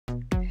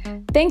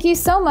Thank you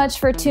so much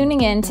for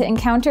tuning in to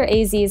Encounter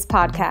AZ's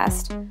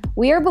podcast.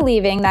 We are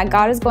believing that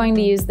God is going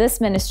to use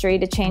this ministry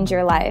to change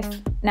your life.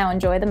 Now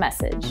enjoy the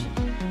message.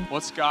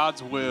 What's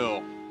God's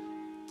will?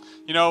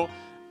 You know,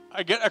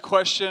 I get a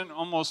question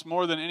almost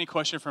more than any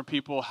question from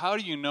people. How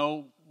do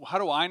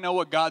I know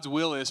what God's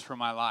will is for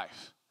my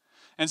life?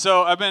 And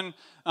so I've been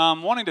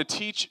wanting to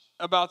teach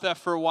about that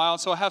for a while.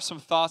 So I have some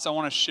thoughts I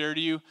want to share to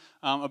you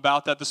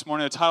about that this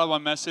morning. The title of my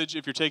message,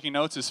 if you're taking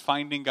notes, is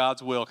Finding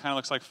God's Will. Kind of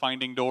looks like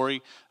Finding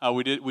Dory.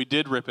 We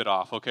did rip it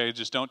off, okay?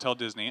 Just don't tell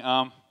Disney.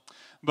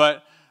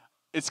 But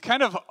it's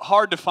kind of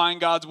hard to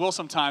find God's will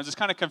sometimes. It's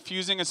kind of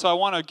confusing, and so I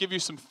want to give you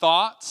some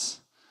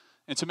thoughts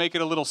and to make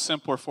it a little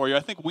simpler for you.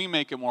 I think we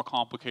make it more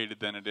complicated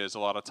than it is a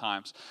lot of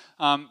times.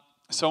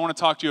 So I want to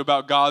talk to you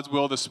about God's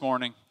will this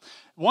morning.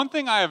 One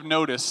thing I have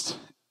noticed,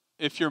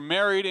 if you're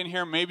married in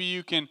here, maybe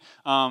you can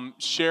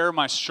share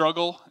my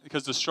struggle,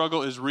 because the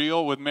struggle is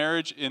real with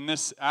marriage in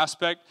this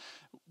aspect.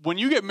 When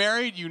you get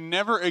married, you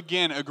never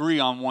again agree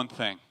on one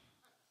thing.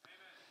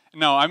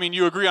 No, I mean,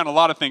 you agree on a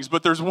lot of things,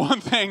 but there's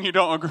one thing you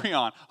don't agree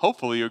on.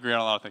 Hopefully you agree on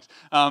a lot of things.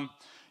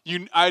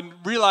 I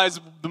realized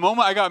the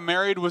moment I got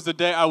married was the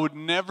day I would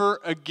never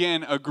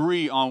again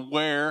agree on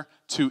where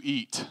to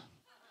eat.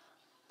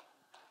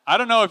 I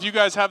don't know if you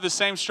guys have the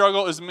same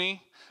struggle as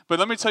me, but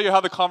let me tell you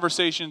how the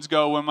conversations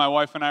go when my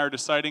wife and I are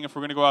deciding if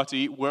we're going to go out to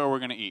eat, where we're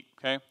going to eat,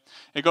 okay?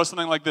 It goes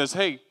something like this.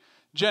 Hey,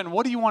 Jen,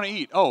 what do you want to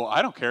eat? Oh,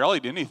 I don't care. I'll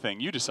eat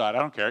anything. You decide. I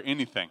don't care.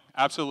 Anything.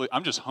 Absolutely.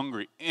 I'm just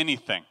hungry.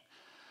 Anything.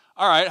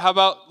 All right, how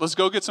about let's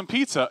go get some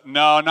pizza?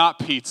 No, not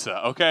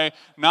pizza, okay?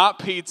 Not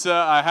pizza.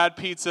 I had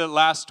pizza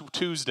last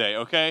Tuesday,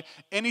 okay?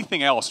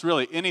 Anything else,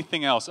 really,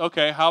 anything else.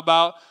 Okay, how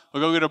about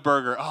we'll go get a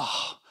burger?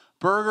 Oh,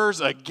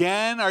 burgers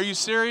again? Are you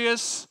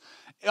serious?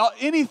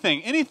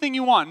 Anything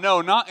you want.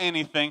 No, not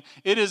anything.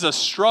 It is a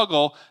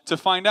struggle to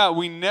find out.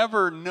 We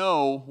never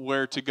know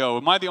where to go.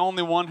 Am I the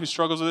only one who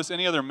struggles with this?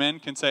 Any other men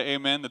can say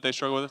amen that they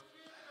struggle with it?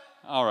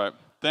 All right,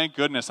 thank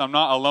goodness I'm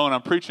not alone.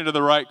 I'm preaching to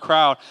the right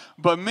crowd.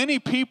 But many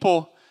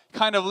people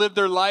kind of live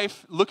their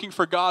life looking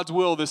for God's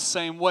will this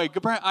same way.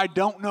 Brent, I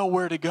don't know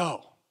where to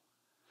go.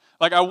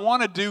 Like, I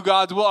want to do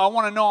God's will. I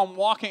want to know I'm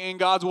walking in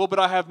God's will, but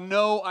I have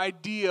no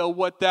idea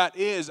what that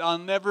is. I'll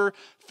never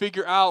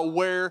figure out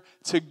where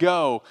to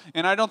go.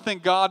 And I don't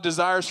think God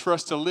desires for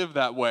us to live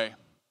that way.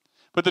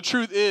 But the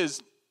truth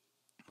is,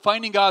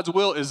 finding God's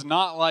will is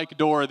not like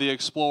Dora the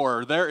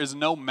Explorer. There is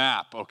no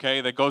map,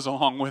 okay, that goes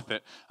along with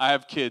it. I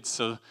have kids,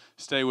 so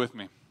stay with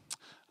me.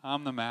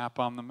 I'm the map.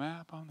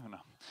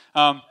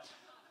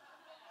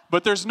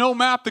 But there's no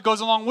map that goes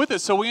along with it,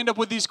 so we end up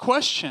with these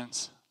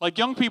questions. Like,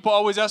 young people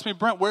always ask me,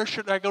 Brent, where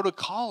should I go to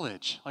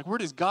college? Like, where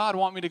does God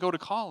want me to go to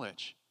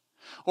college?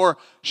 Or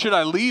should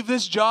I leave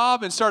this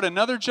job and start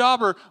another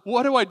job? Or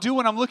what do I do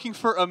when I'm looking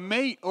for a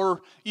mate?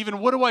 Or even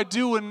what do I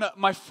do when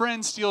my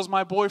friend steals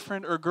my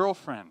boyfriend or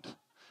girlfriend?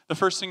 The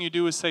first thing you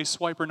do is say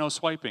swipe or no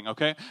swiping,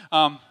 okay?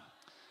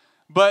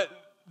 But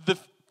the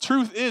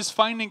truth is,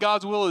 finding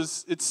God's will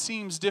it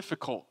seems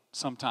difficult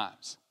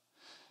sometimes.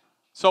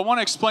 So I want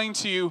to explain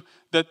to you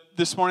that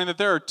this morning that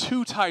there are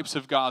two types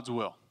of God's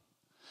will.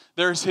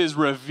 There's His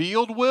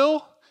revealed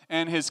will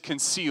and His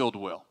concealed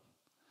will.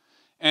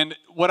 And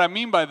what I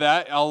mean by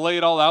that, I'll lay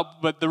it all out,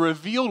 but the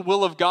revealed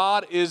will of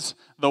God is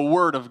the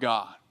Word of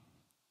God.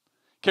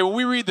 Okay, when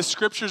we read the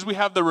Scriptures, we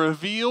have the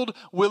revealed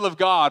will of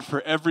God for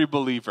every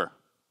believer.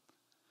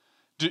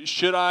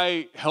 Should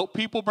I help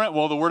people, Brent?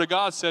 Well, the Word of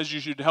God says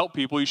you should help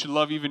people. You should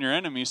love even your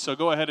enemies, so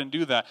go ahead and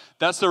do that.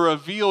 That's the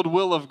revealed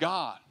will of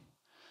God.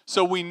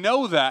 So we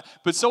know that,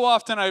 but so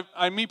often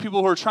I meet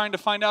people who are trying to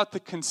find out the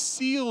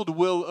concealed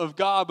will of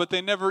God, but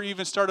they never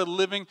even started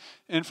living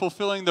and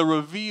fulfilling the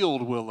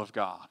revealed will of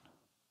God.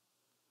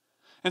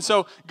 And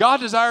so God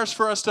desires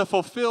for us to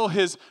fulfill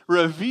His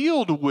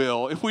revealed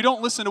will. If we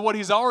don't listen to what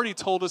He's already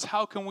told us,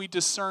 how can we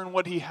discern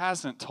what He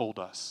hasn't told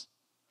us?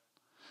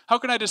 How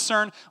can I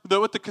discern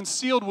that what the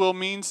concealed will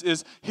means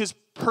is His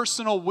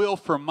personal will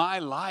for my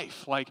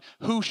life? Like,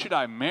 who should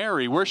I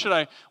marry? Where should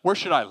I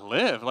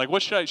live? Like,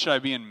 should I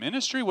be in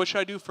ministry? What should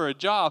I do for a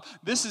job?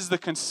 This is the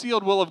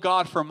concealed will of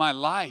God for my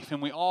life,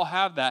 and we all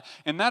have that.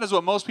 And that is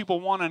what most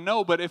people want to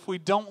know, but if we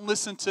don't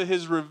listen to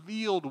His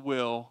revealed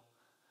will,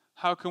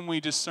 how can we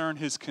discern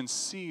His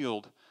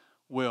concealed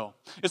will?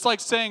 It's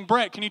like saying,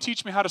 Brent, can you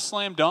teach me how to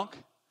slam dunk?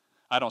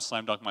 I don't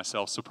slam dunk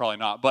myself, so probably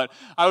not. But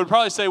I would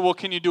probably say, well,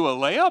 can you do a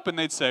layup? And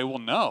they'd say, well,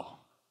 no.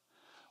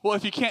 Well,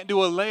 if you can't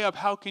do a layup,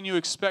 how can you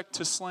expect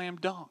to slam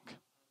dunk?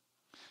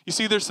 You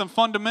see, there's some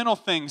fundamental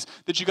things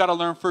that you got to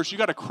learn first. You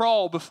got to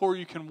crawl before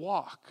you can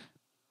walk.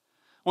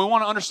 When we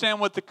want to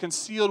understand what the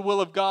concealed will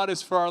of God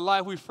is for our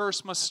life, we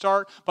first must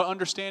start by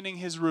understanding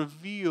His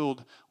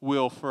revealed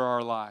will for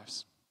our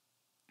lives.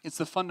 It's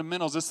the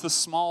fundamentals. It's the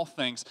small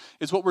things.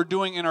 It's what we're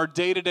doing in our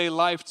day-to-day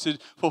life to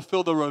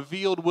fulfill the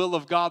revealed will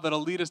of God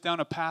that'll lead us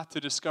down a path to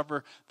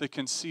discover the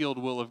concealed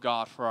will of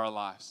God for our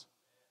lives.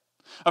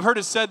 I've heard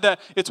it said that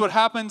it's what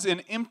happens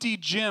in empty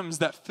gyms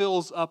that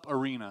fills up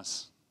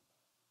arenas.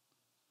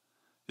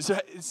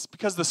 It's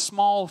because the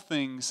small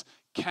things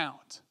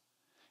count.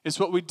 It's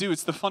what we do.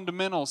 It's the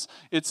fundamentals.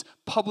 It's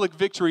public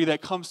victory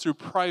that comes through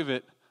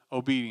private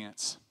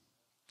obedience.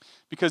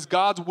 Because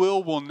God's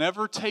will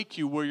never take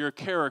you where your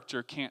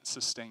character can't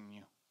sustain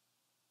you.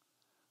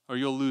 Or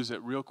you'll lose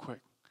it real quick.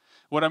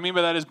 What I mean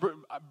by that is,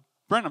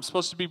 Brent, I'm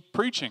supposed to be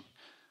preaching.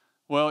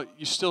 Well,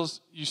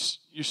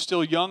 you're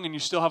still young and you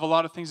still have a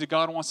lot of things that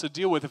God wants to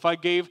deal with. If I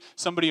gave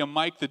somebody a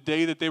mic the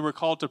day that they were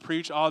called to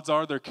preach, odds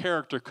are their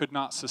character could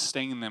not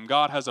sustain them.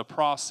 God has a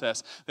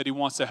process that He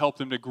wants to help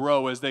them to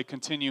grow as they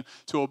continue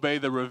to obey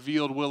the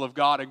revealed will of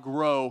God and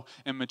grow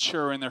and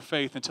mature in their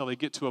faith until they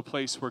get to a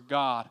place where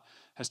God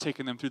has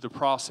taken them through the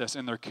process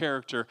and their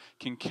character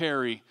can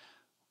carry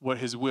what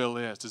His will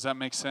is. Does that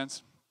make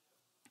sense?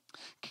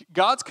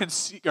 God's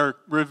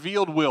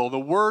revealed will, the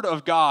Word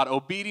of God,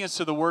 obedience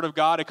to the Word of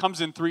God, it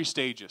comes in 3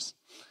 stages.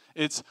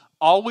 It's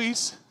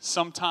always,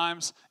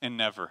 sometimes, and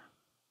never.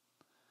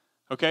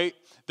 Okay?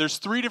 There's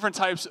 3 different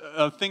types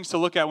of things to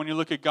look at when you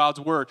look at God's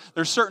Word.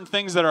 There's certain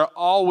things that are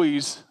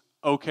always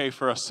okay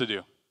for us to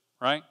do,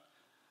 right?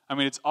 I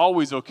mean, it's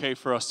always okay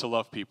for us to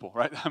love people,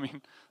 right? I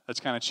mean,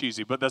 that's kind of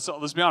cheesy, but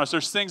let's be honest.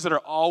 There's things that are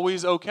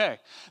always okay.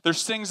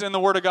 There's things in the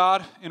Word of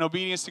God, in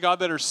obedience to God,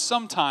 that are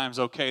sometimes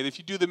okay, if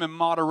you do them in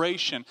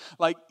moderation,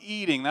 like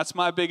eating. That's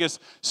my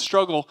biggest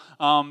struggle,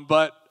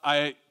 but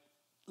I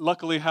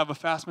luckily have a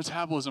fast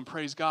metabolism,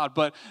 praise God,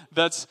 but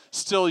that's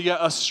still yet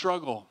a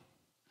struggle.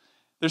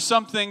 There's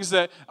some things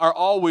that are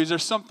always,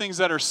 there's some things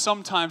that are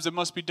sometimes that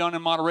must be done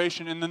in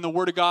moderation, and then the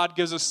Word of God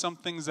gives us some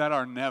things that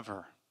are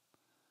never.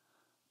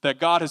 That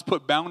God has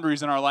put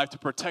boundaries in our life to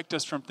protect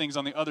us from things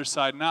on the other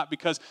side, not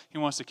because He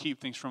wants to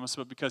keep things from us,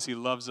 but because He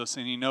loves us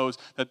and He knows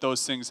that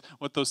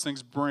what those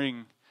things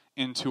bring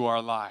into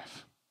our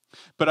life.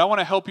 But I want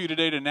to help you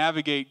today to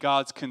navigate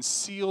God's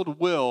concealed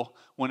will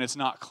when it's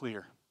not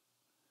clear.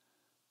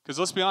 Because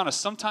let's be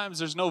honest, sometimes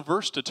there's no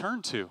verse to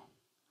turn to.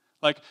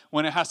 Like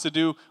when it has to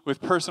do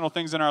with personal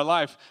things in our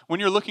life. When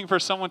you're looking for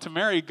someone to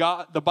marry,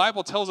 the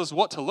Bible tells us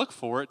what to look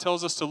for. It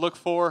tells us to look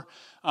for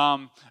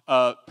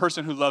a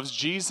person who loves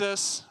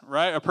Jesus,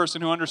 right? A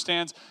person who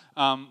understands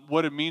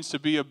what it means to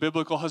be a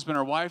biblical husband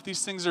or wife.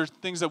 These things are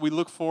things that we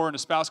look for in a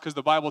spouse because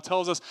the Bible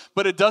tells us.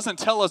 But it doesn't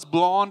tell us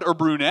blonde or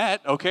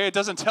brunette, okay? It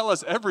doesn't tell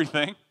us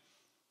everything.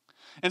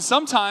 And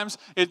sometimes,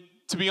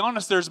 to be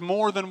honest, there's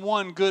more than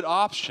one good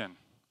option.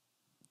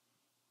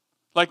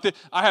 Like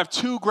I have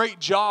 2 great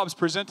jobs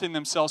presenting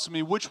themselves to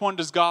me. Which one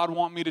does God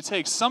want me to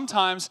take?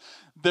 Sometimes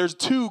there's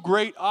 2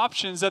 great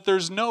options that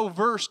there's no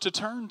verse to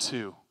turn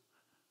to.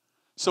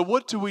 So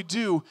what do we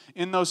do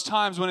in those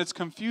times when it's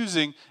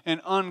confusing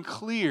and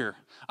unclear?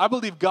 I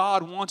believe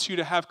God wants you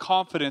to have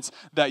confidence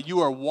that you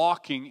are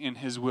walking in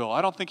His will.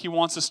 I don't think He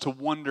wants us to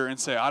wonder and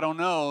say, I don't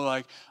know,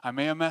 like I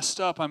may have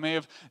messed up. I may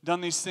have done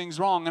these things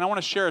wrong. And I want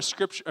to share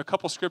a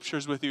couple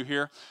scriptures with you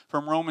here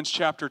from Romans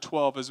chapter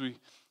 12 as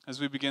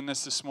we begin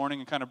this morning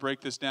and kind of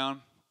break this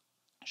down.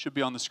 It should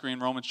be on the screen,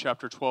 Romans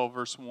chapter 12,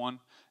 verse 1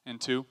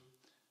 and 2.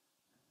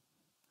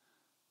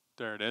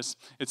 There it is.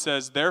 It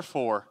says,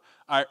 therefore,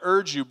 I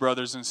urge you,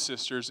 brothers and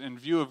sisters, in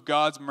view of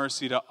God's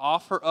mercy, to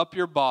offer up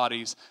your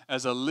bodies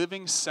as a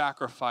living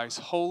sacrifice,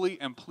 holy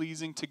and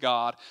pleasing to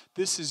God.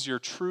 This is your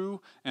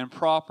true and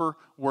proper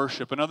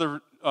worship.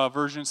 Another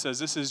version says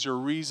this is your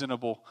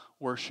reasonable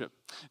worship.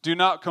 Do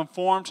not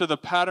conform to the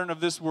pattern of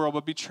this world,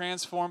 but be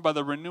transformed by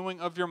the renewing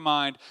of your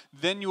mind.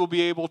 Then you will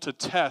be able to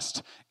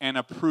test and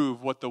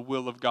approve what the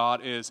will of God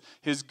is,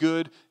 His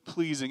good,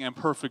 pleasing, and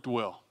perfect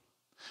will.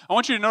 I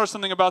want you to notice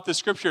something about this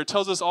scripture. It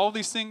tells us all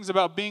these things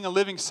about being a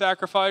living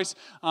sacrifice,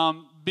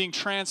 being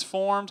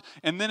transformed.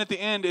 And then at the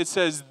end it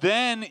says,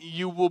 then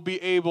you will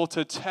be able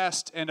to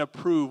test and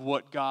approve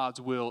what God's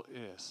will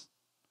is.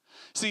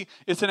 See,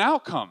 it's an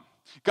outcome.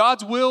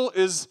 God's will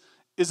is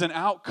an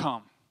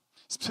outcome.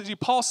 See,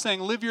 Paul's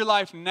saying live your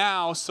life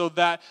now so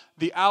that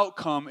the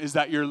outcome is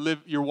that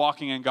you're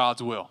walking in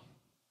God's will.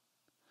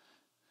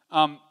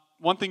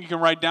 One thing you can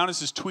write down,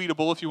 this is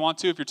tweetable if you want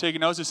to, if you're taking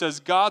notes. It says,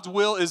 God's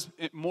will is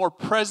more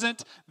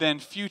present than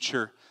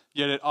future,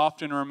 yet it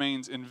often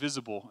remains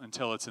invisible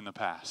until it's in the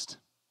past.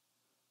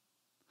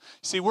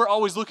 See, we're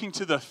always looking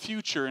to the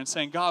future and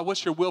saying, God,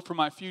 what's your will for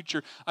my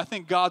future? I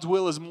think God's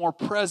will is more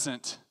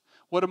present.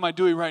 What am I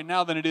doing right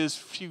now than it is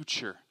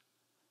future?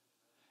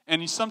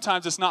 And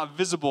sometimes it's not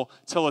visible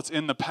till it's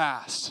in the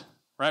past,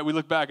 right? We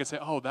look back and say,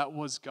 oh, that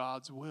was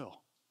God's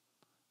will.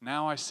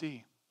 Now I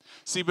see.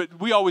 See, but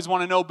we always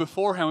want to know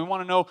beforehand. We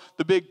want to know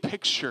the big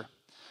picture.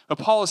 But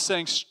Paul is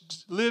saying,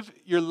 live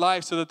your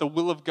life so that the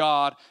will of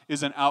God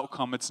is an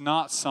outcome. It's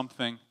not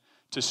something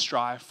to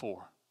strive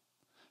for.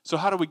 So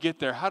how do we get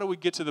there? How do we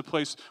get to the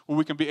place where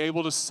we can be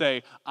able to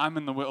say, I'm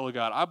in the will of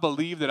God? I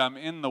believe that I'm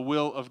in the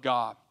will of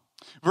God.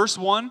 Verse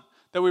 1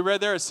 that we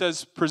read there, it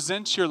says,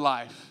 present your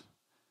life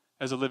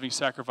as a living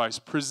sacrifice.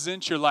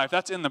 Present your life.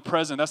 That's in the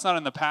present. That's not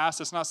in the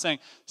past. It's not saying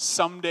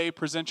someday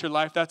present your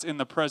life. That's in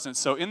the present.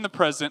 So in the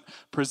present,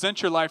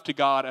 present your life to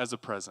God as a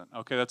present.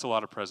 Okay, that's a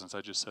lot of presents I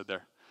just said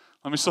there.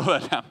 Let me slow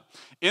that down.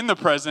 In the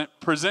present,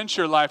 present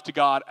your life to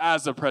God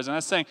as the present.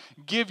 That's saying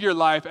give your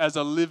life as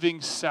a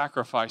living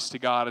sacrifice to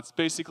God. It's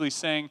basically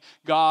saying,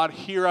 God,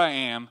 here I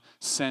am,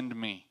 send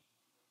me.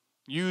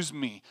 Use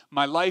me.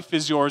 My life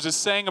is yours. It's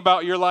saying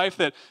about your life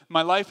that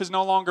my life is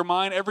no longer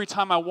mine. Every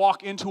time I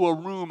walk into a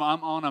room,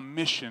 I'm on a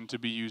mission to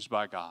be used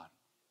by God.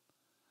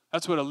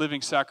 That's what a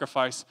living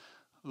sacrifice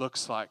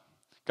looks like.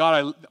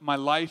 God, my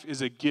life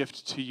is a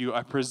gift to you.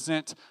 I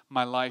present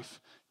my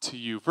life to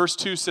you. Verse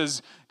 2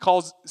 says,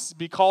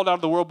 be called out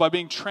of the world by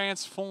being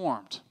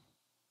transformed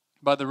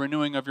by the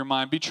renewing of your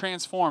mind. Be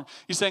transformed.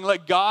 He's saying,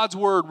 let God's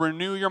word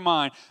renew your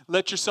mind.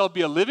 Let yourself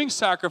be a living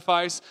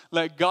sacrifice.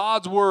 Let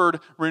God's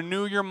word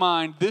renew your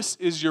mind. This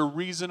is your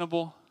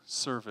reasonable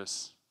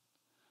service.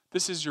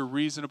 This is your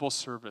reasonable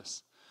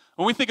service.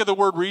 When we think of the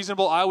word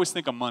reasonable, I always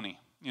think of money.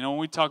 You know,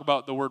 when we talk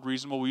about the word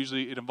reasonable,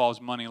 it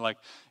involves money. Like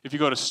if you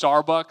go to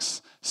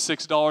Starbucks,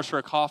 $6 for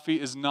a coffee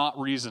is not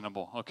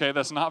reasonable, okay?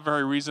 That's not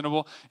very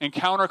reasonable.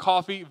 Encounter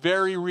Coffee,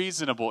 very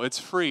reasonable. It's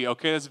free,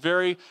 okay? That's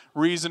very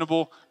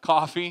reasonable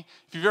coffee.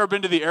 If you've ever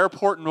been to the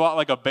airport and bought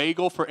like a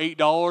bagel for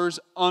 $8,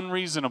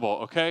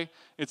 unreasonable, okay?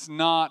 It's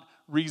not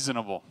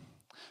reasonable.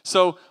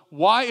 So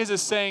why is it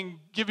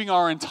saying giving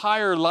our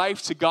entire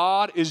life to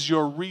God is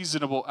your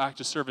reasonable act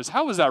of service?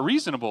 How is that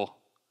reasonable?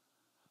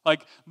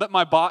 Like, let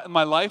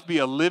my life be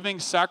a living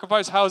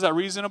sacrifice. How is that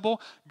reasonable?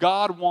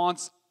 God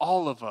wants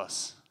all of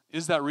us.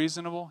 Is that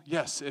reasonable?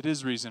 Yes, it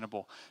is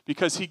reasonable.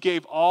 Because he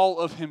gave all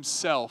of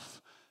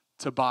himself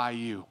to buy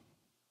you.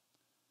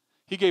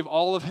 He gave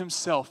all of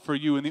himself for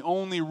you. And the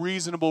only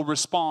reasonable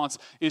response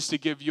is to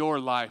give your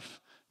life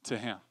to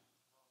him.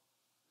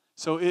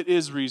 So it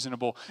is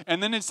reasonable.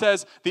 And then it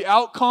says, the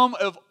outcome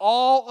of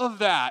all of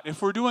that,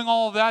 if we're doing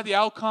all of that, the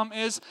outcome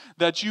is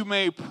that you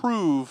may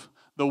prove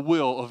the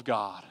will of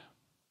God.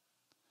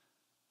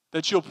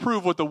 That you'll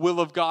prove what the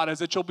will of God is,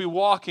 that you'll be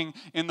walking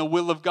in the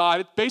will of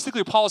God.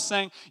 Basically, Paul's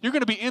saying you're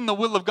going to be in the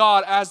will of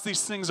God as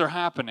these things are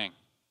happening.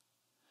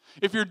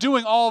 If you're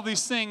doing all of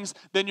these things,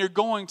 then you're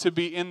going to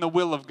be in the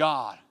will of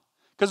God.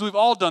 Because we've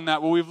all done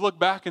that, where we've looked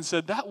back and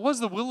said, that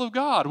was the will of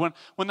God.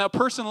 When that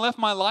person left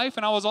my life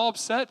and I was all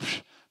upset,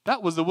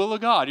 that was the will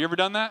of God. You ever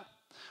done that?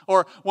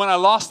 Or when I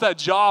lost that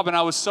job and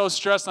I was so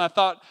stressed and I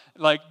thought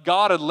like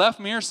God had left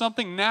me or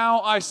something,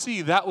 now I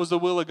see that was the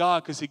will of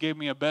God because he gave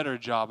me a better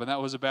job and that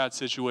was a bad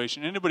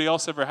situation. Anybody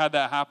else ever had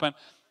that happen?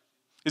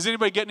 Is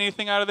anybody getting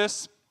anything out of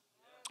this?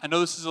 I know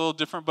this is a little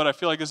different, but I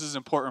feel like this is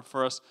important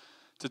for us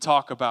to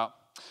talk about.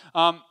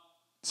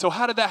 So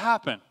how did that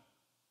happen?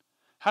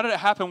 How did it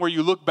happen where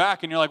you look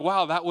back and you're like,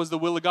 wow, that was the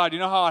will of God? You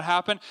know how it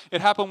happened?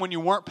 It happened when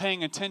you weren't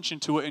paying attention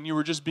to it and you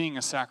were just being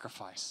a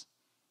sacrifice.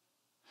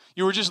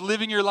 You were just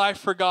living your life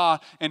for God,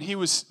 and he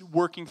was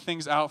working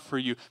things out for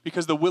you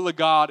because the will of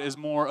God is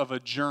more of a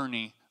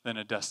journey than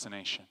a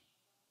destination.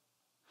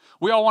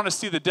 We all want to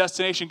see the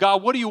destination.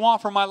 God, what do you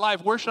want for my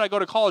life? Where should I go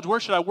to college? Where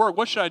should I work?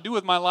 What should I do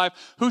with my life?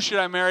 Who should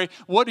I marry?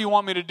 What do you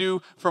want me to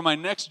do for my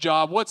next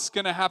job? What's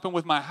going to happen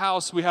with my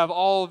house? We have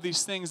all of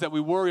these things that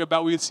we worry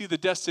about. We see the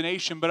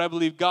destination, but I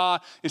believe God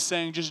is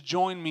saying, just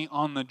join me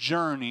on the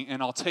journey,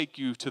 and I'll take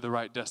you to the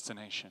right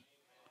destination.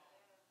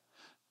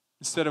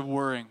 Instead of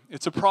worrying.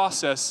 It's a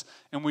process,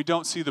 and we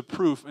don't see the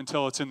proof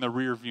until it's in the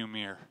rearview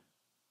mirror.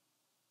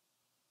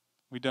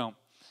 We don't.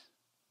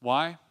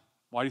 Why?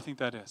 Why do you think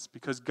that is?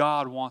 Because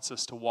God wants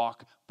us to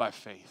walk by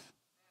faith.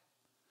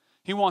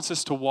 He wants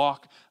us to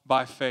walk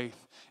by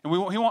faith. And we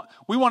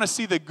want to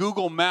see the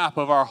Google map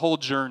of our whole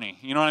journey.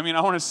 You know what I mean?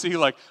 I want to see,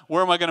 like,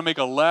 where am I going to make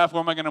a left?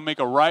 Where am I going to make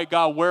a right?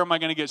 God, where am I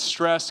going to get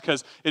stressed?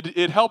 Because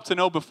it helped to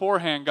know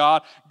beforehand,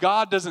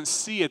 God doesn't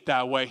see it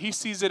that way. He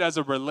sees it as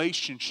a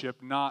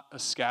relationship, not a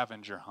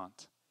scavenger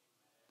hunt.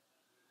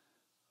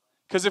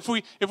 Because if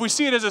we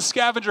see it as a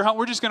scavenger hunt,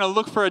 we're just going to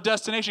look for a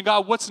destination.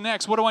 God, what's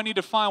next? What do I need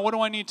to find? What do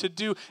I need to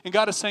do? And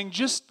God is saying,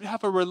 just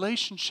have a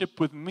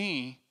relationship with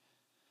me.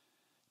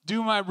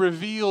 Do my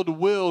revealed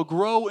will,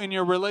 grow in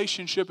your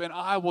relationship, and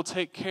I will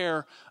take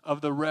care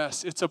of the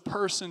rest. It's a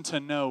person to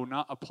know,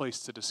 not a place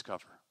to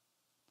discover.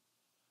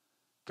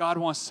 God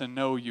wants to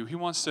know you. He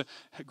wants to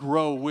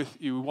grow with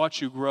you,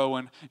 watch you grow,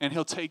 and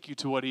he'll take you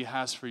to what he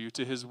has for you,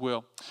 to his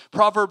will.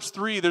 Proverbs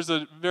 3, there's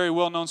a very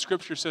well-known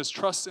scripture says,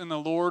 trust in the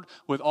Lord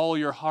with all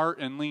your heart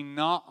and lean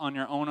not on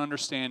your own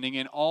understanding.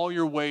 In all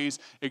your ways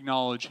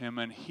acknowledge him,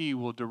 and he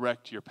will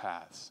direct your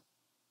paths.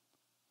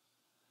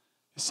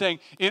 He's saying,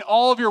 in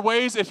all of your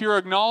ways, if you're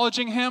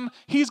acknowledging him,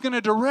 he's going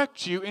to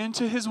direct you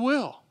into his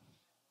will.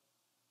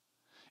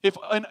 If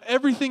in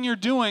everything you're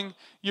doing,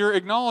 you're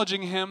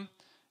acknowledging him,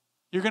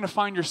 you're going to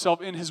find yourself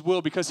in his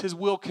will because his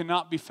will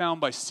cannot be found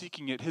by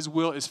seeking it. His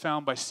will is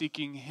found by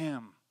seeking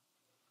him.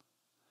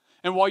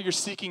 And while you're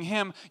seeking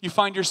him, you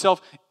find yourself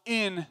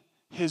in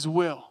his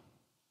will.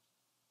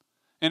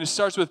 And it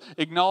starts with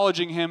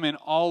acknowledging him in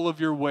all of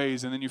your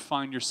ways, and then you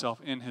find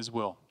yourself in his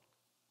will.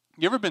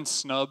 You ever been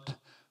snubbed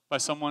by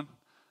someone?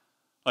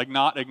 Like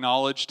not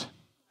acknowledged? Have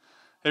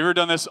you ever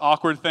done this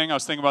awkward thing? I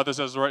was thinking about this as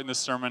I was writing this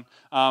sermon,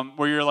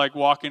 where you're like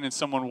walking and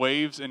someone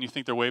waves and you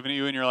think they're waving at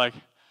you and you're like,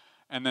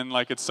 and then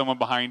like it's someone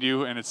behind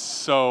you and it's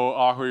so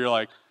awkward. You're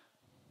like,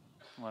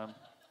 Well,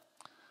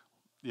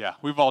 yeah,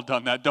 we've all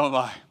done that, don't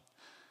lie.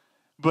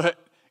 But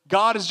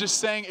God is just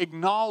saying,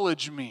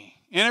 acknowledge me.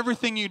 In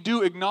everything you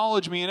do,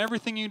 acknowledge me. In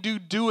everything you do,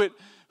 do it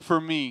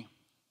for me.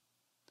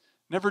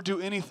 Never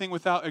do anything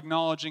without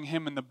acknowledging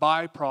him, and the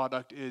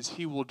byproduct is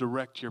he will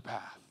direct your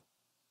path.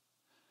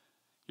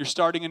 You're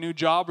starting a new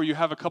job, or you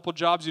have a couple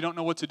jobs, you don't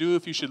know what to do,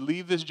 if you should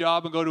leave this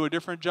job and go to a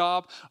different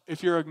job.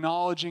 If you're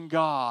acknowledging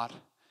God,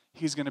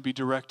 he's going to be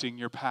directing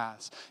your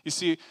paths. You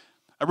see,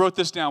 I wrote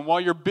this down.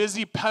 While you're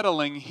busy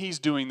pedaling, he's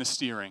doing the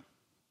steering.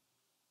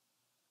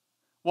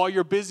 While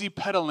you're busy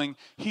pedaling,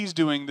 he's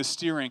doing the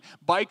steering.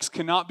 Bikes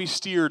cannot be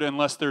steered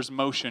unless there's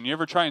motion. You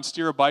ever try and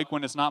steer a bike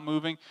when it's not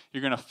moving?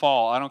 You're going to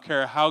fall. I don't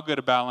care how good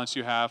a balance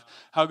you have,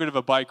 how good of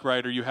a bike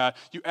rider you have.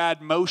 You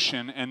add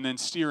motion, and then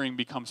steering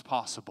becomes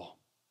possible.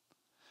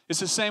 It's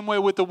the same way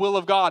with the will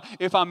of God.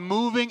 If I'm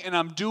moving and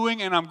I'm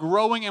doing and I'm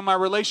growing in my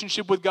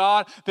relationship with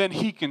God, then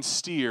he can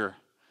steer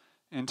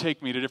and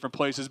take me to different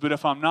places. But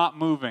if I'm not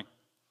moving,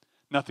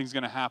 nothing's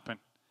going to happen.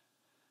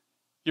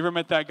 You ever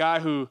met that guy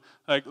who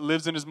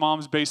lives in his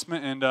mom's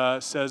basement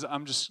and says,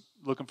 I'm just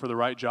looking for the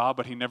right job,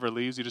 but he never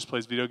leaves. He just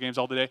plays video games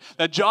all day.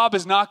 That job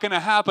is not going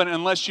to happen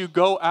unless you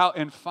go out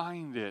and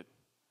find it.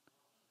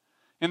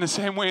 In the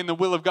same way, in the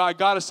will of God,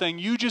 God is saying,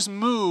 you just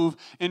move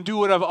and do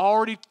what I've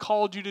already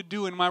called you to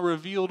do, and my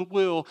revealed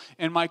will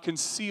and my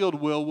concealed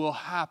will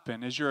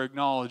happen as you're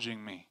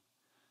acknowledging me.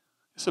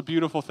 It's a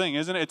beautiful thing,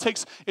 isn't it?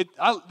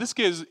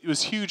 It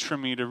was huge for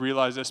me to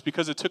realize this,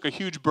 because it took a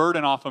huge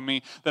burden off of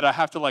me that I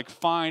have to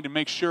find and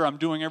make sure I'm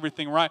doing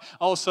everything right.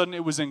 All of a sudden,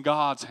 it was in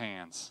God's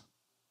hands.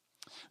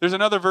 There's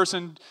another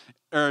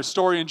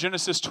story in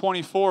Genesis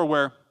 24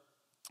 where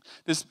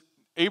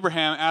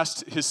Abraham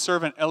asked his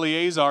servant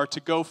Eleazar to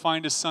go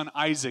find his son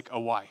Isaac a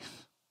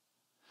wife.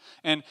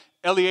 And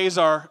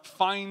Eleazar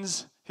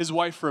finds his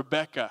wife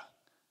Rebekah.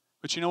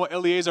 But you know what?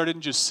 Eleazar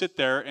didn't just sit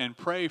there and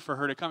pray for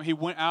her to come. He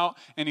went out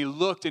and he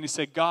looked and he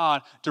said,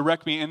 God,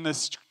 direct me. And the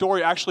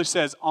story actually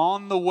says,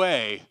 on the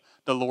way,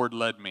 the Lord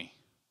led me.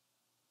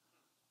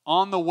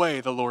 On the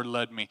way, the Lord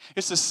led me.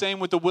 It's the same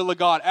with the will of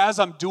God. As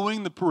I'm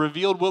doing the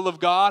revealed will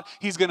of God,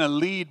 he's going to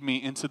lead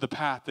me into the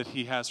path that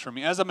he has for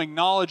me. As I'm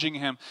acknowledging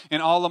him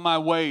in all of my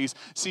ways.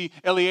 See,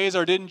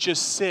 Eleazar didn't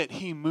just sit,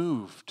 he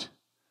moved.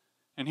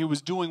 And he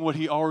was doing what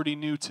he already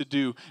knew to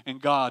do. And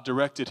God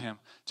directed him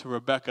to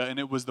Rebekah. And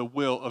it was the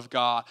will of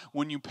God.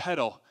 When you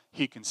pedal,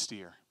 he can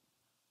steer.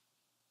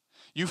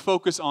 You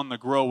focus on the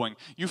growing.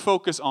 You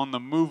focus on the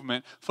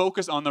movement.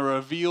 Focus on the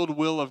revealed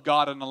will of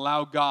God and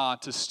allow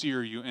God to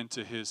steer you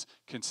into his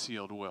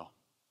concealed will.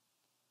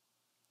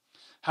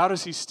 How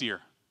does he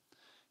steer?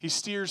 He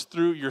steers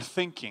through your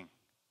thinking.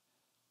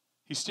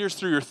 He steers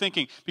through your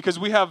thinking because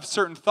we have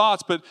certain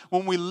thoughts, but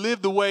when we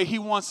live the way he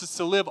wants us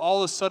to live, all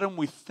of a sudden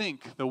we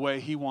think the way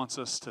he wants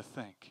us to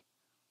think.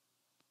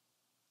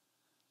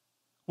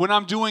 When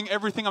I'm doing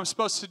everything I'm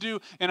supposed to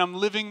do and I'm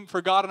living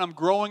for God and I'm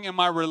growing in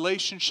my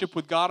relationship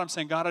with God, I'm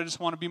saying, God, I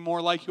just want to be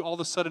more like you. All of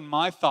a sudden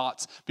my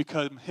thoughts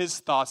become his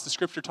thoughts. The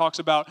scripture talks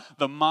about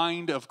the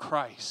mind of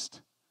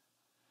Christ.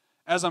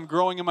 As I'm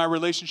growing in my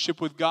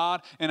relationship with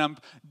God and I'm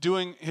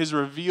doing his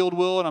revealed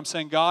will and I'm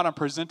saying, God, I'm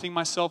presenting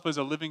myself as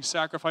a living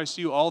sacrifice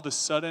to you, all of a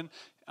sudden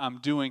I'm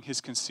doing his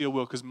concealed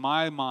will because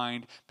my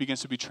mind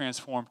begins to be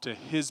transformed to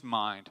his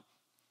mind.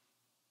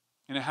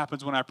 And it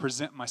happens when I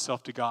present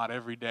myself to God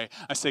every day.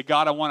 I say,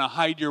 God, I want to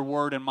hide your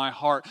word in my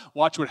heart.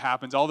 Watch what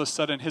happens. All of a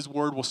sudden his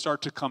word will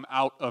start to come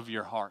out of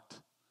your heart.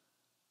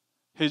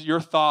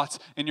 Your thoughts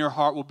and your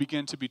heart will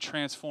begin to be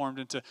transformed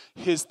into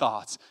his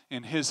thoughts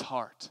and his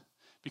heart.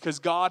 Because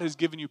God has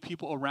given you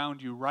people around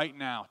you right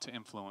now to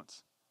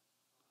influence.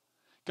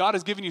 God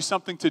has given you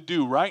something to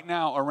do right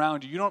now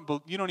around you.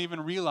 You don't even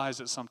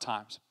realize it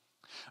sometimes.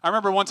 I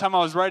remember one time I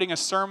was writing a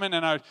sermon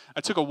and I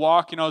took a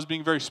walk. I was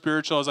being very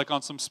spiritual. I was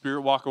on some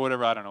spirit walk or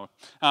whatever. I don't know.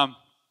 And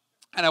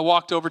I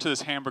walked over to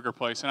this hamburger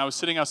place and I was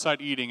sitting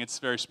outside eating. It's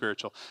very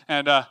spiritual.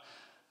 And I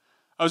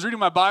was reading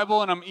my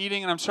Bible and I'm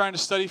eating and I'm trying to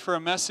study for a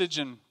message.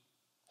 And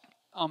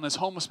this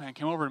homeless man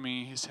came over to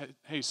me. He said,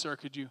 hey, sir,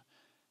 could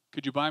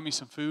you buy me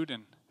some food?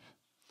 And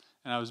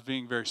I was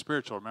being very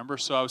spiritual, remember?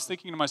 So I was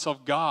thinking to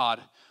myself,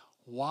 God,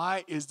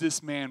 why is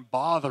this man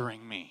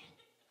bothering me?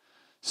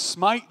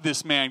 Smite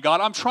this man, God.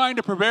 I'm trying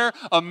to prepare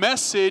a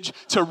message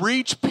to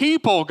reach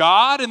people,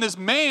 God, and this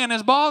man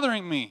is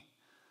bothering me.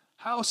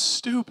 How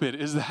stupid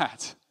is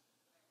that?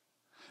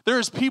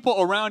 There's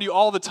people around you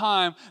all the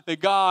time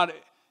that God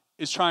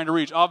is trying to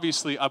reach.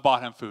 Obviously, I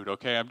bought him food,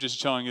 okay? I'm just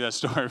telling you that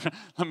story.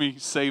 Let me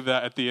save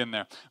that at the end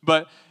there.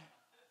 But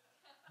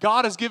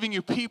God is giving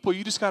you people.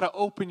 You just got to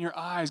open your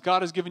eyes.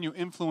 God has given you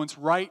influence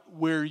right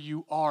where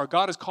you are.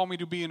 God has called me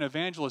to be an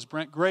evangelist.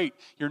 Brent, great.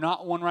 You're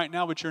not one right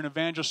now, but you're an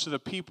evangelist to the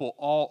people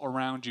all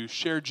around you.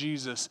 Share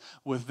Jesus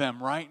with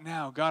them right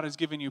now. God has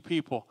given you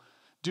people.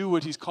 Do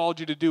what he's called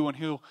you to do, and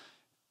he'll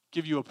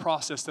give you a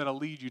process that'll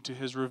lead you to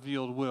his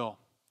revealed will.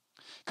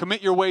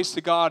 Commit your ways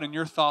to God, and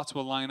your thoughts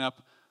will line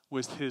up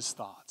with his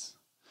thoughts.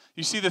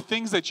 You see, the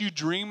things that you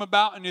dream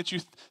about and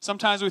that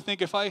sometimes we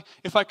think if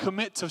I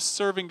commit to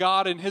serving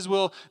God and His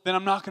will, then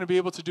I'm not going to be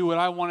able to do what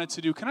I wanted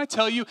to do. Can I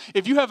tell you,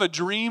 if you have a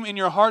dream in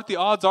your heart, the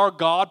odds are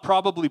God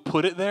probably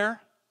put it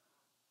there.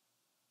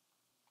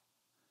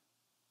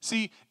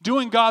 See,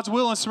 doing God's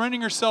will and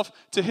surrendering yourself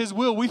to His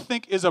will, we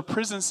think is a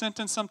prison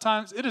sentence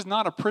sometimes. It is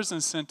not a prison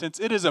sentence.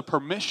 It is a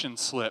permission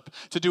slip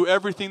to do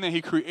everything that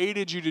He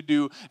created you to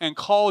do and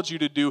called you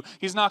to do.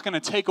 He's not going to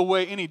take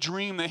away any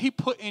dream that He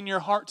put in your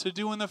heart to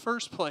do in the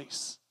first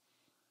place.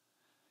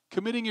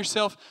 Committing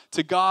yourself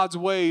to God's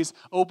ways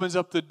opens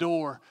up the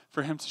door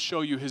for Him to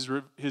show you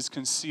His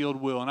concealed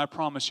will. And I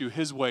promise you,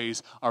 His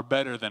ways are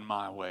better than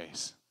my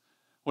ways.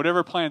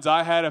 Whatever plans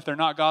I had, if they're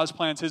not God's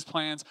plans, His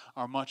plans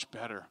are much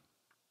better.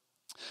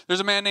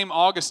 There's a man named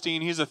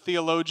Augustine. He's a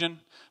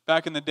theologian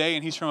back in the day,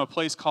 and he's from a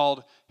place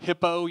called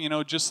Hippo,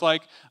 just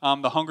like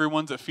the hungry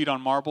ones that feed on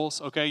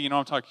marbles, okay? You know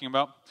what I'm talking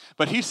about?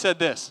 But he said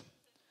this.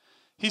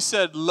 He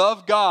said,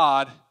 love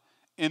God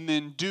and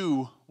then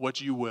do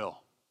what you will.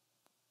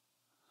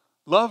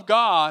 Love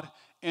God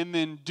and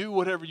then do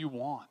whatever you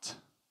want.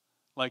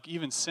 Like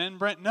even sin,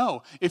 Brent?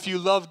 No. If you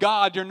love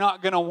God, you're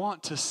not going to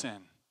want to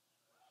sin.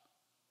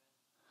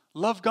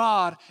 Love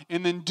God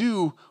and then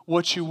do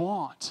what you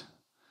want.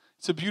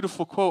 It's a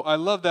beautiful quote. I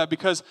love that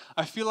because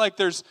I feel like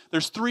there's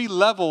 3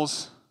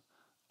 levels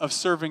of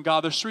serving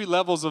God. There's 3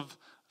 levels of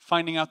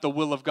finding out the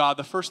will of God.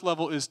 The first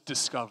level is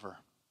discover.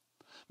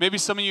 Maybe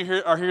some of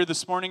you are here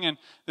this morning and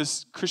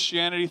this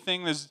Christianity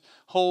thing, this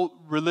whole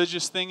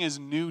religious thing is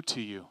new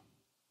to you.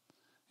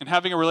 And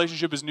having a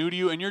relationship is new to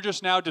you, and you're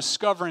just now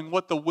discovering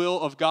what the will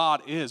of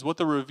God is, what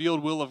the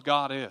revealed will of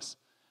God is.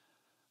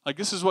 Like,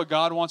 this is what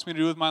God wants me to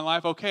do with my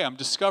life. Okay, I'm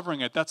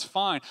discovering it. That's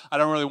fine. I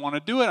don't really want to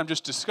do it. I'm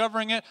just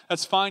discovering it.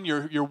 That's fine.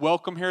 You're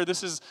welcome here.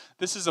 This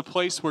is a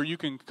place where you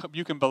can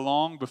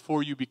belong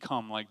before you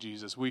become like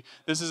Jesus.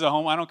 This is a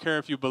home. I don't care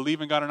if you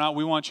believe in God or not.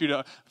 We want you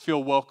to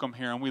feel welcome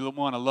here, and we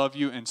want to love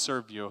you and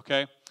serve you,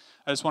 okay?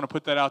 I just want to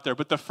put that out there.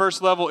 But the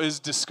first level is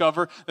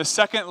discover. The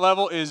second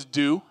level is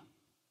do.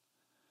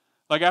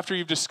 Like after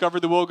you've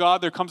discovered the will of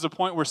God, there comes a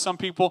point where some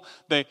people,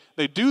 they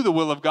do the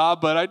will of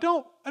God, but I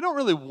don't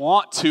really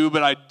want to,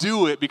 but I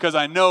do it because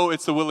I know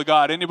it's the will of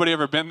God. Anybody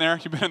ever been there?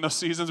 You've been in those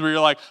seasons where you're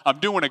like, I'm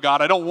doing it,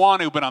 God. I don't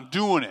want to, but I'm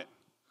doing it.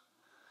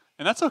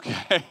 And that's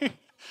okay.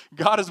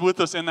 God is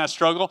with us in that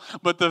struggle.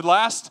 But the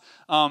last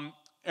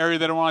area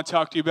that I want to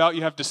talk to you about,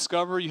 you have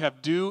discover, you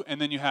have do, and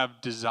then you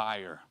have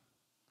desire.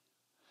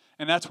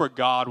 And that's where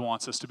God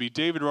wants us to be.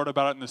 David wrote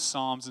about it in the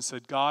Psalms and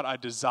said, God, I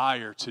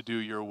desire to do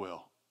your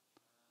will.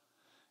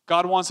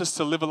 God wants us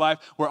to live a life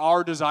where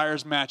our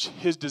desires match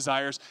His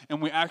desires,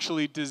 and we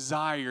actually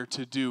desire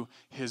to do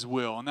His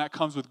will. And that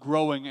comes with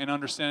growing and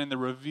understanding the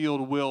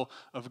revealed will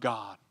of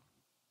God.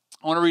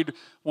 I want to read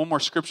one more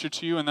scripture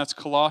to you, and that's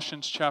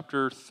Colossians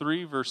chapter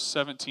 3, verse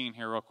 17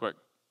 here real quick.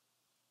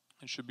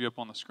 It should be up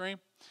on the screen.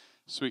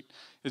 Sweet.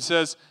 It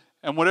says,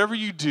 and whatever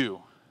you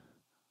do,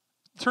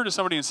 turn to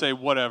somebody and say,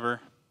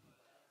 whatever.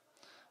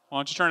 Why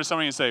don't you turn to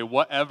somebody and say,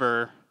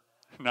 whatever?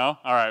 No?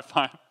 All right,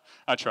 fine.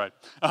 I tried.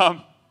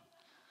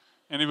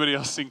 Anybody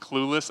else seen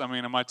Clueless? I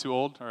mean, am I too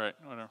old? All right,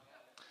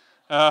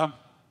 whatever.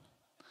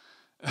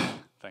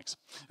 Thanks.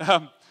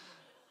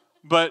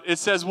 But it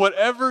says,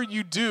 whatever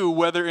you do,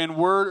 whether in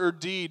word or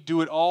deed, do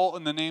it all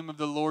in the name of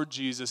the Lord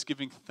Jesus,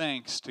 giving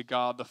thanks to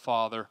God the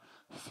Father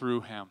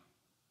through Him.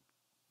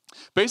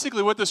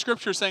 Basically, what the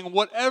scripture is saying,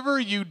 whatever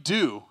you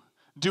do,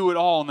 do it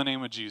all in the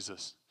name of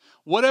Jesus.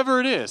 Whatever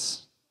it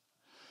is.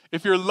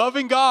 If you're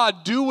loving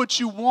God, do what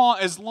you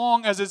want as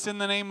long as it's in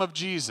the name of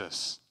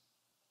Jesus.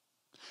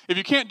 If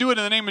you can't do it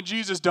in the name of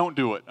Jesus, don't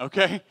do it,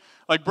 okay?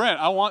 Like, Brent,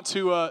 I want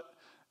to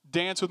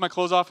dance with my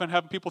clothes off and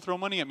have people throw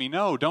money at me.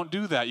 No, don't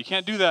do that. You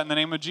can't do that in the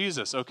name of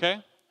Jesus,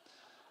 okay?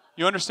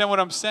 You understand what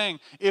I'm saying?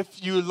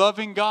 If you're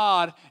loving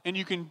God and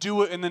you can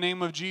do it in the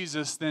name of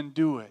Jesus, then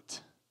do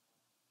it.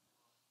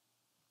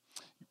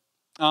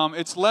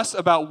 It's less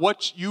about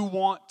what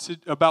you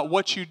about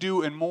what you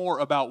do and more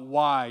about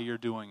why you're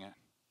doing it.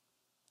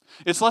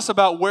 It's less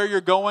about where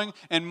you're going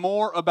and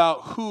more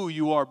about who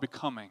you are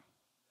becoming.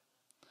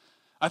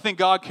 I think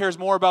God cares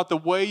more about the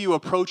way you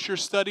approach your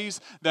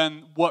studies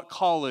than what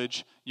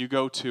college you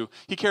go to.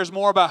 He cares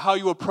more about how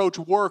you approach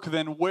work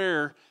than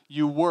where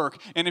you work.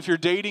 And if you're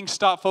dating,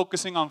 stop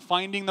focusing on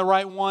finding the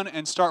right one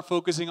and start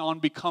focusing on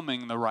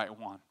becoming the right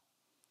one.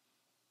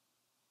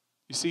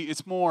 You see,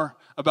 it's more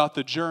about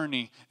the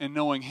journey and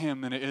knowing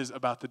Him than it is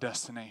about the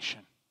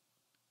destination.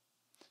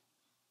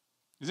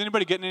 Is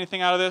anybody getting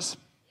anything out of this?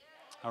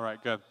 All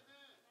right, good.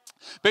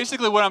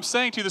 Basically, what I'm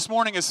saying to you this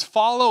morning is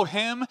follow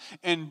Him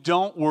and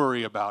don't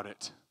worry about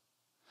it.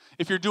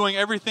 If you're doing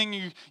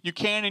everything you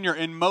can and you're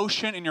in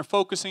motion and you're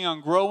focusing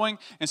on growing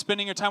and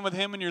spending your time with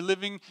Him and you're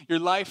living your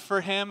life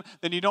for Him,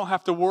 then you don't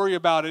have to worry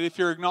about it. If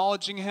you're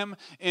acknowledging Him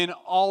in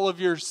all of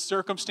your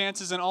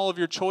circumstances and all of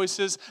your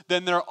choices,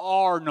 then there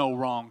are no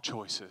wrong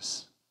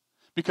choices.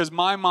 Because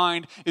my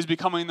mind is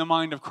becoming the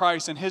mind of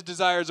Christ, and his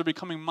desires are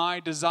becoming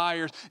my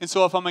desires. And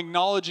so if I'm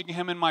acknowledging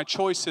him in my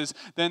choices,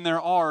 then there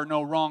are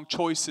no wrong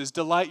choices.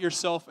 Delight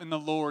yourself in the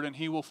Lord, and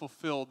he will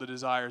fulfill the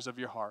desires of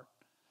your heart.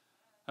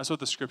 That's what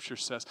the scripture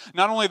says.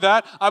 Not only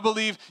that, I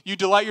believe you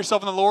delight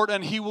yourself in the Lord,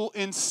 and he will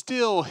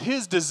instill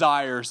his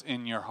desires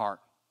in your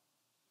heart.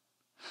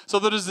 So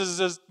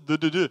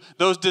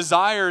those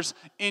desires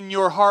in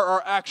your heart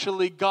are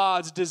actually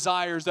God's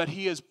desires that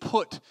he has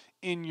put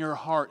in your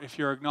heart if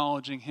you're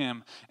acknowledging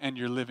him and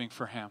you're living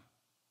for him.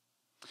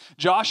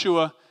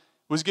 Joshua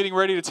was getting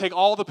ready to take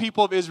all the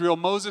people of Israel.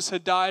 Moses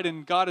had died,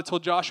 and God had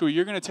told Joshua,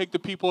 you're going to take the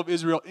people of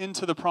Israel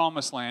into the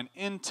promised land,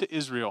 into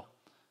Israel.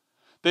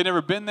 They'd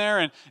never been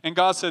there, and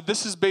God said,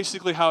 this is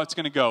basically how it's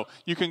going to go.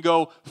 You can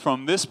go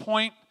from this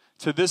point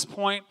to this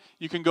point.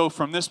 You can go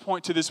from this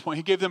point to this point.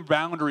 He gave them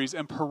boundaries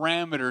and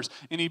parameters,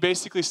 and he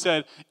basically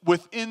said,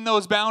 within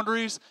those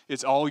boundaries,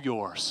 it's all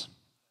yours.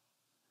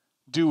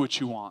 Do what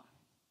you want.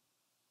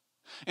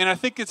 And I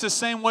think it's the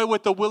same way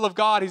with the will of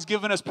God. He's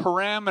given us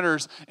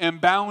parameters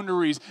and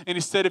boundaries. And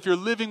he said, if you're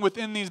living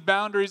within these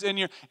boundaries and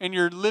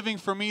you're living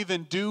for me,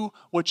 then do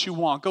what you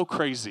want. Go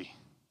crazy.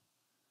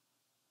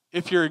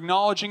 If you're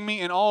acknowledging me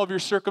in all of your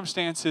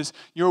circumstances,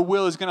 your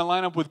will is going to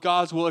line up with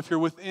God's will. If you're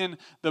within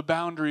the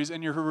boundaries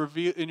and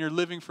you're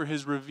living for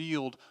his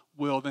revealed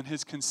will, then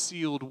his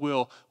concealed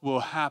will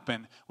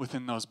happen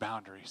within those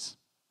boundaries.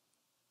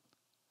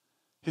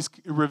 His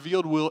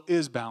revealed will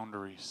is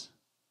boundaries.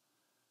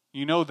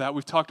 You know that.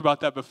 We've talked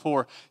about that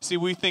before. See,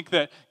 we think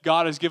that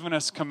God has given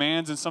us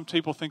commands, and some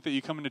people think that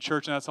you come into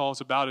church and that's all it's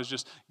about is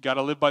just, you got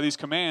to live by these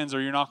commands or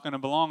you're not going to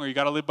belong, or you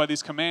got to live by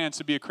these commands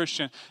to be a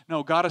Christian.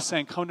 No, God is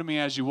saying, come to me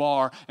as you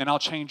are, and I'll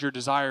change your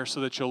desires so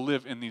that you'll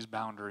live in these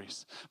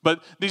boundaries.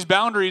 But these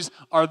boundaries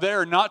are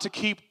there not to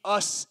keep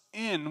us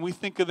in. We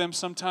think of them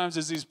sometimes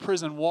as these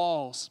prison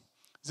walls.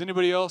 Is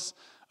anybody else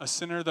a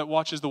sinner that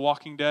watches The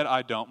Walking Dead?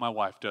 I don't. My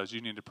wife does. You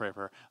need to pray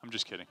for her. I'm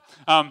just kidding.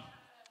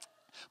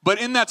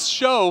 But in that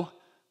show,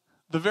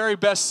 the very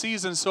best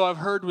season, so I've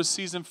heard, was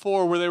season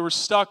 4, where they were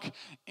stuck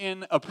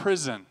in a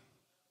prison.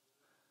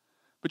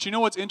 But you know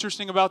what's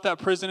interesting about that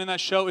prison in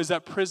that show is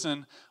that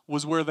prison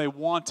was where they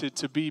wanted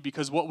to be,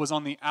 because what was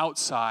on the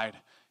outside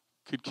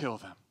could kill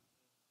them.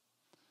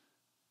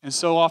 And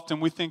so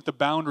often we think the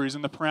boundaries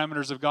and the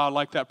parameters of God,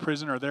 like that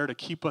prison, are there to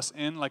keep us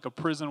in, like a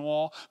prison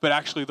wall. But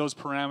actually those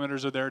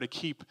parameters are there to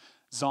keep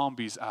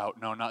zombies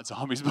out. No, not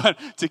zombies, but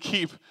to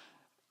keep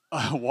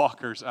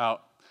walkers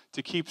out.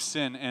 To keep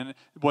sin and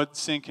what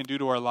sin can do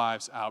to our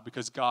lives out,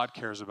 because God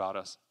cares about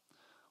us.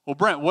 Well,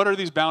 Brent, what are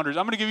these boundaries?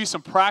 I'm going to give you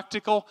some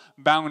practical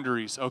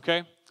boundaries,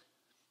 okay?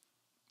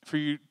 For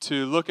you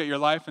to look at your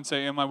life and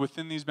say, am I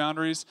within these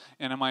boundaries,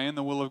 and am I in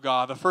the will of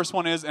God? The first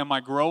one is, am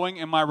I growing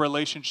in my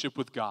relationship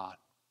with God?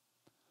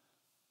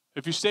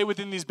 If you stay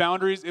within these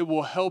boundaries, it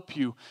will help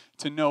you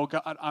to know,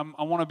 God,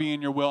 I want to be in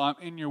your will. I'm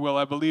in your will.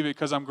 I believe it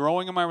because I'm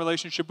growing in my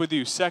relationship with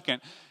you.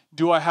 Second,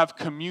 do I have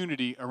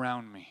community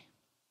around me?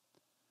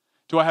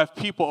 Do I have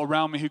people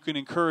around me who can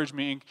encourage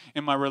me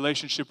in my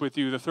relationship with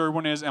you? The third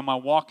one is, am I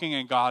walking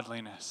in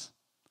godliness?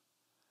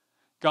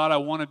 God, I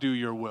want to do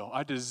your will.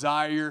 I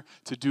desire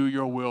to do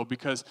your will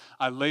because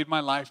I laid my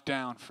life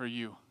down for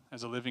you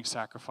as a living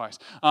sacrifice.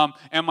 Am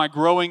I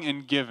growing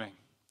in giving?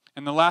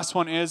 And the last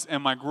one is,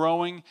 am I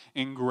growing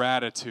in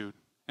gratitude?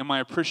 Am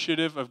I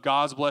appreciative of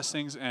God's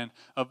blessings and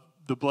of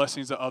the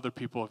blessings that other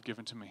people have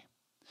given to me?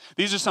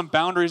 These are some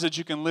boundaries that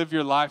you can live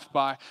your life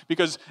by,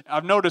 because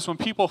I've noticed when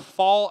people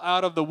fall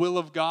out of the will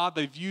of God,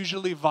 they've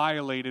usually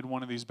violated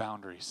one of these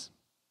boundaries.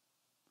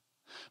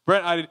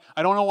 Brent,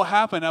 I don't know what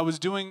happened. I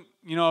was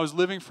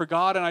living for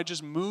God, and I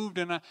just moved,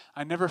 and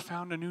I never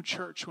found a new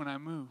church when I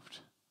moved.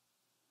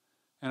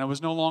 And I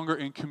was no longer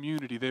in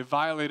community. They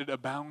violated a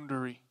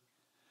boundary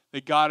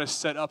that God has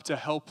set up to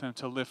help them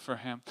to live for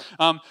him.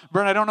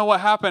 Brent, I don't know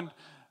what happened.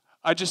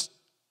 I just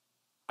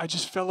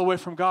fell away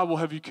from God. Well,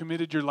 have you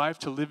committed your life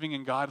to living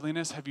in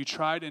godliness? Have you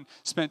tried and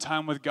spent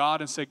time with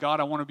God and said, God,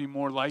 I want to be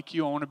more like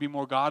you. I want to be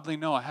more godly?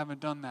 No, I haven't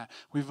done that.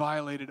 We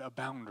violated a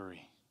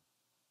boundary.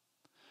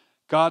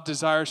 God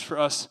desires for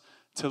us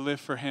to live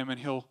for him, and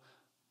he'll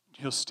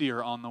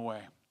steer on the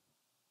way.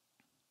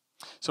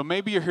 So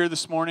maybe you're here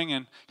this morning,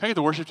 and can I get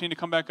the worship team to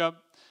come back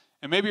up?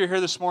 And maybe you're here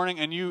this morning,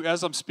 and you,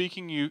 as I'm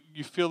speaking, you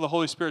feel the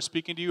Holy Spirit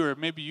speaking to you, or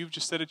maybe you've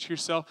just said it to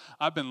yourself,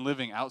 I've been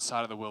living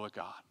outside of the will of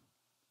God.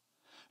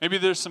 Maybe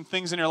there's some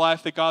things in your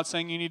life that God's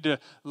saying you need to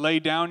lay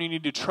down. You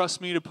need to trust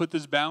me to put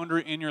this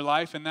boundary in your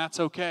life, and that's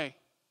okay.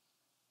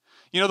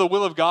 You know, the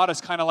will of God is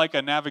kind of like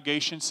a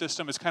navigation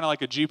system. It's kind of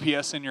like a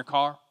GPS in your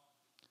car.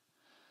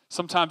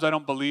 Sometimes I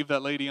don't believe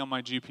that lady on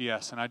my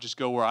GPS, and I just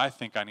go where I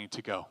think I need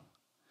to go.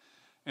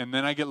 And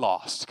then I get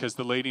lost because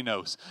the lady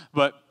knows.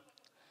 But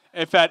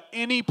if at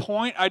any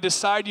point I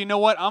decide, you know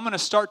what, I'm going to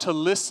start to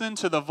listen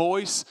to the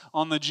voice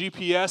on the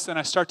GPS, and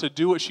I start to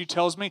do what she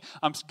tells me,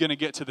 I'm going to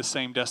get to the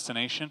same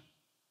destination.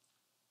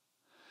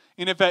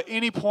 And if at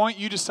any point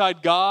you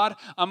decide, God,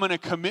 I'm going to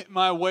commit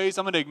my ways,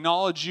 I'm going to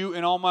acknowledge you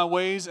in all my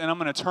ways, and I'm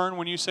going to turn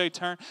when you say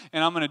turn,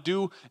 and I'm going to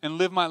do and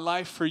live my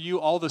life for you,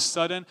 all of a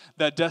sudden,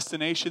 that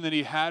destination that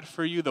he had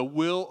for you, the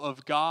will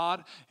of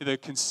God, the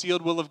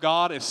concealed will of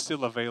God is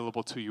still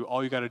available to you.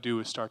 All you got to do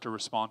is start to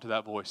respond to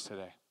that voice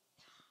today.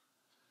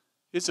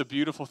 It's a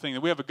beautiful thing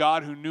that we have a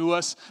God who knew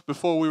us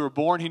before we were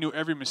born. He knew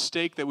every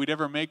mistake that we'd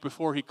ever make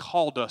before he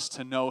called us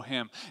to know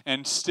him,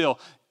 and still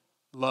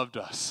loved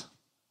us.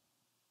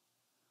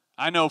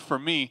 I know for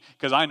me,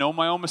 because I know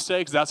my own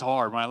mistakes, that's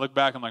hard. When I look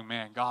back, I'm like,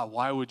 man, God,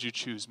 why would you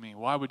choose me?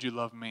 Why would you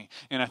love me?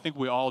 And I think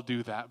we all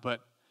do that.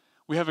 But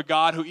we have a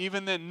God who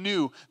even then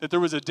knew that there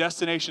was a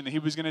destination that he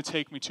was going to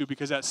take me to,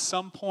 because at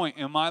some point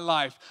in my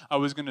life, I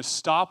was going to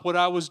stop what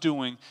I was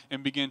doing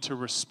and begin to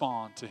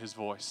respond to his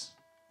voice.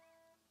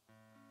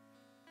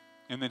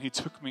 And then he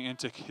took me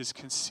into his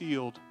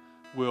concealed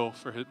will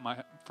for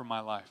my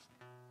life.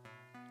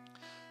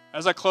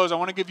 As I close, I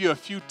want to give you a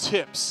few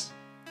tips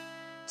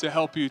to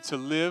help you to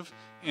live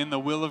in the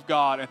will of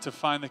God and to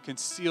find the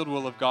concealed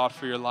will of God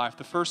for your life.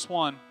 The first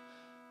one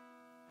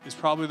is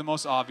probably the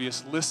most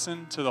obvious.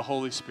 Listen to the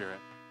Holy Spirit.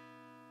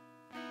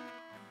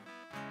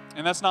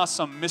 And that's not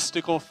some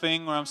mystical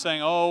thing where I'm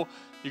saying, oh,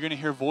 you're going to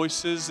hear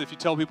voices. If you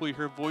tell people you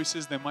hear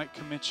voices, they might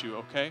commit you,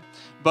 okay?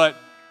 But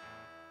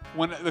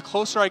when the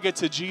closer I get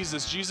to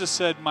Jesus, Jesus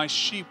said, my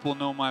sheep will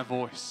know my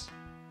voice.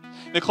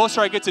 The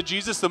closer I get to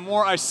Jesus, the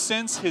more I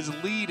sense his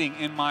leading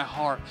in my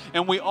heart.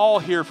 And we all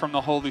hear from the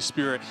Holy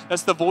Spirit.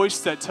 That's the voice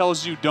that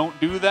tells you don't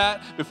do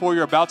that before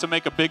you're about to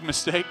make a big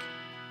mistake.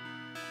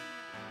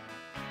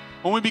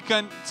 When we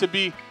begin to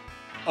be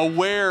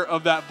aware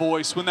of that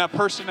voice, when that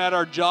person at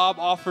our job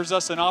offers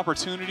us an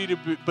opportunity,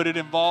 but it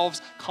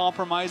involves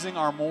compromising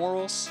our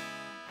morals,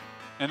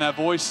 and that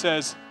voice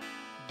says,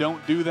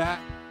 don't do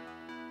that,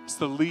 it's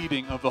the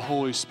leading of the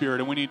Holy Spirit,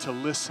 and we need to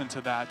listen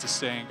to that to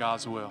stay in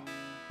God's will.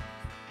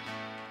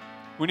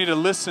 We need to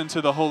listen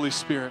to the Holy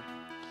Spirit.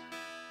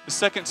 The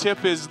second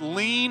tip is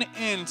lean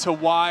into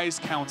wise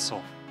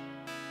counsel.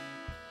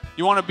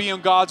 You want to be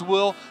in God's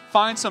will?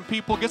 Find some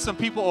people, get some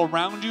people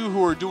around you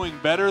who are doing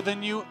better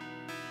than you,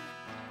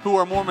 who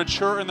are more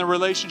mature in the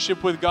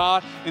relationship with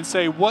God, and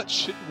say, what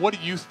do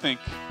you think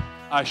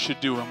I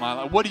should do in my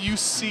life? What do you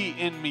see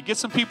in me? Get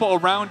some people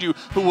around you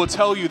who will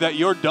tell you that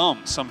you're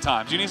dumb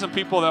sometimes. You need some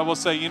people that will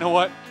say, you know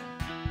what?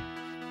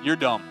 You're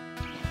dumb.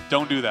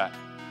 Don't do that.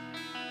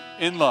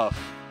 In love.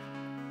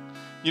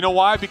 You know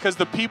why? Because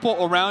the people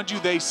around you,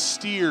 they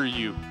steer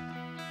you.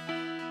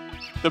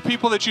 The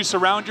people that you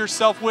surround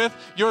yourself with,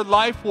 your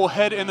life will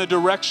head in the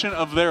direction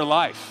of their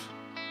life.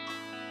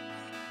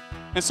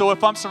 And so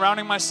if I'm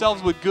surrounding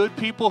myself with good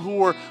people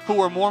who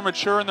are more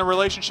mature in the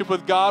relationship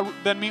with God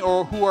than me,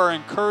 or who are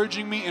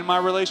encouraging me in my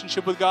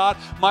relationship with God,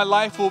 my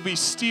life will be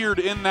steered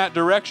in that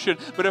direction.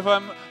 But if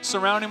I'm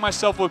surrounding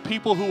myself with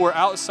people who are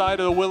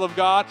outside of the will of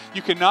God,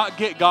 you cannot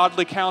get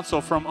godly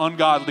counsel from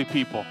ungodly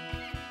people.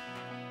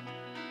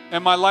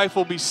 And my life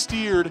will be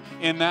steered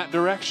in that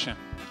direction.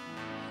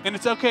 And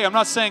it's okay. I'm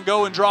not saying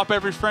go and drop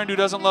every friend who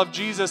doesn't love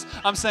Jesus.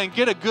 I'm saying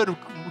get a good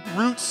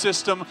root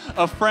system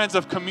of friends,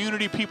 of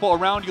community people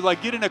around you.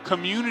 Like get in a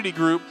community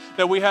group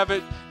that we have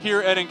it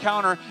here at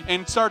Encounter,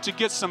 and start to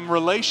get some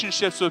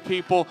relationships with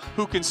people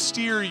who can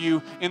steer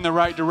you in the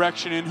right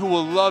direction and who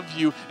will love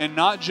you and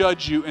not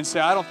judge you and say,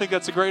 I don't think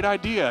that's a great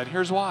idea, and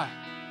here's why.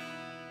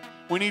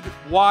 We need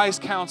wise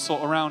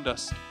counsel around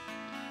us.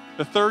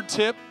 The third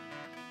tip,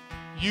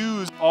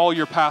 use all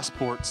your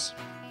passports.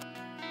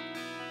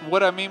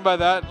 What I mean by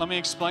that, let me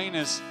explain,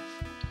 is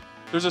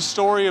there's a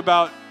story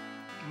about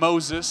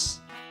Moses,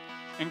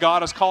 and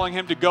God is calling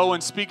him to go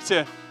and speak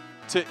to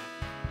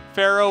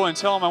Pharaoh and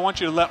tell him, I want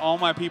you to let all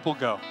my people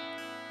go.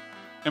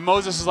 And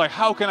Moses is like,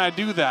 how can I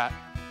do that?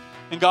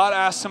 And God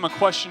asks him a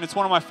question. It's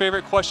one of my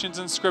favorite questions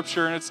in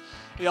Scripture, and it's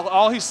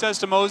all he says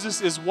to Moses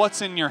is,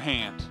 what's in your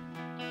hand?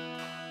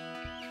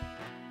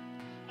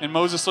 And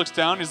Moses looks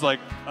down, he's like,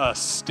 a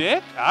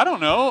stick? I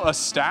don't know, a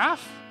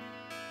staff?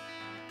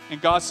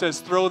 And God says,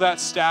 throw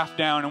that staff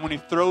down. And when he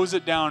throws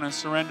it down and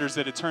surrenders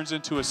it, it turns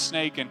into a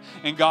snake.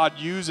 And God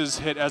uses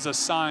it as a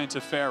sign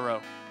to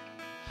Pharaoh.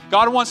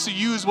 God wants to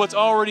use what's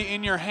already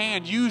in your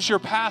hand. Use your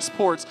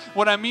passports.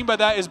 What I mean by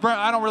that is, Brent,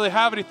 I don't really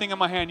have anything in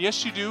my hand.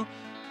 Yes, you do.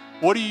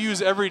 What do you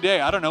use every day?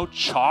 I don't know,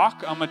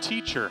 chalk? I'm a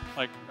teacher.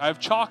 Like, I have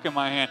chalk in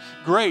my hand.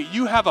 Great.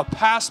 You have a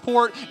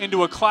passport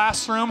into a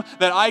classroom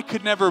that I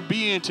could never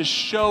be in to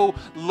show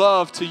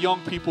love to young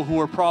people who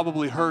are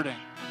probably hurting.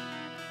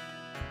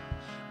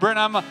 Brent,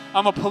 I'm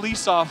a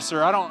police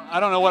officer. I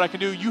don't know what I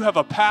can do. You have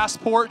a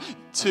passport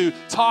to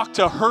talk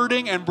to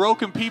hurting and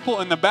broken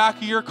people in the back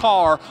of your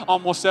car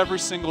almost every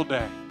single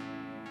day.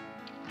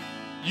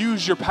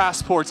 Use your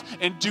passports,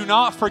 and do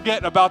not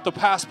forget about the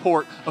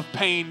passport of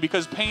pain,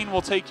 because pain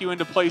will take you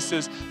into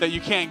places that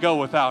you can't go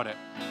without it.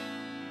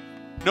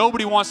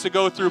 Nobody wants to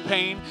go through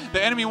pain.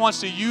 The enemy wants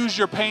to use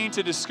your pain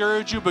to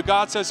discourage you, but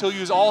God says he'll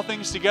use all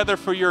things together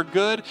for your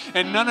good.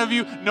 And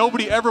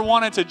nobody ever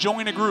wanted to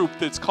join a group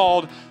that's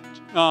called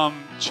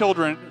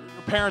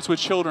parents with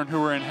children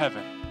who are in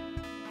heaven.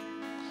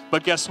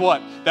 But guess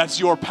what? That's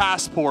your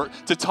passport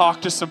to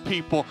talk to some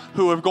people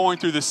who are going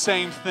through the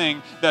same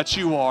thing that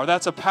you are.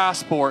 That's a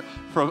passport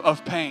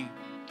of pain.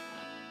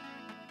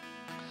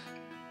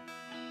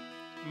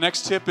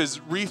 Next tip is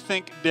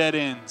rethink dead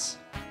ends.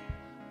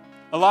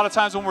 A lot of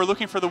times when we're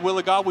looking for the will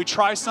of God, we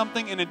try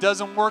something and it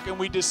doesn't work and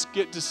we just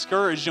get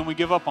discouraged and we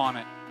give up on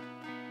it.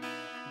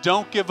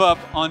 Don't give up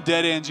on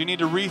dead ends. You need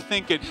to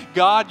rethink it.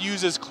 God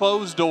uses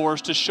closed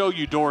doors to show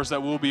you doors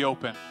that will be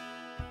open.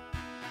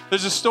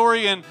 There's a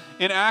story in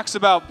Acts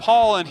about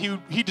Paul, and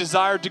he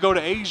desired to go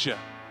to Asia.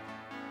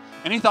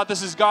 And he thought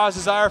this is God's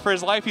desire for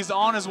his life. He's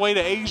on his way to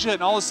Asia,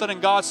 and all of a sudden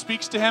God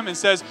speaks to him and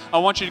says, I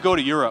want you to go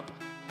to Europe.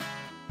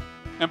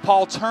 And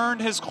Paul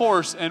turned his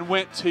course and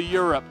went to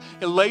Europe.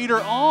 And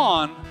later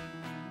on,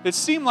 it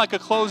seemed like a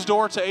closed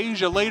door to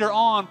Asia. Later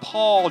on,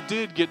 Paul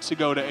did get to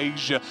go to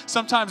Asia.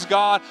 Sometimes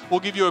God will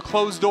give you a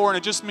closed door, and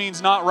it just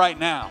means not right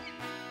now.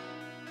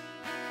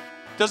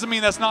 Doesn't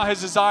mean that's not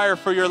his desire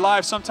for your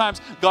life.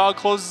 Sometimes God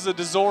closes a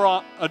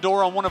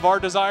door on one of our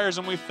desires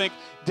and we think,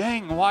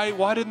 dang,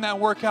 why didn't that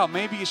work out?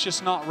 Maybe it's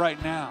just not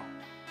right now.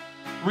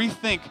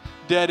 Rethink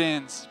dead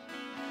ends.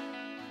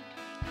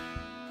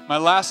 My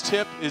last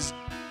tip is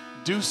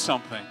do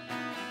something.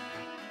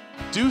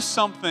 Do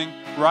something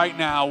right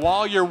now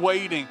while you're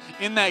waiting.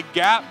 In that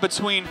gap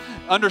between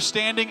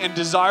understanding and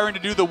desiring to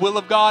do the will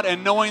of God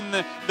and knowing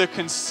the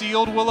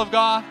concealed will of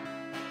God,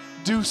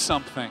 do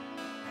something.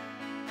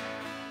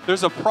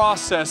 There's a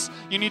process.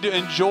 You need to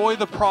enjoy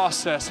the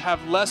process,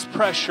 have less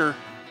pressure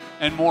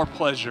and more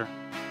pleasure.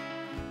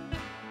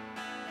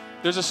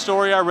 There's a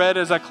story I read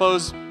as I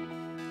close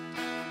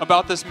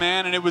about this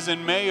man, and it was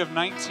in May of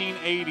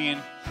 1980,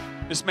 and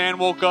this man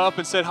woke up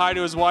and said hi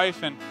to his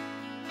wife, and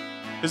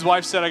his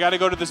wife said, I got to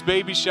go to this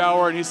baby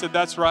shower, and he said,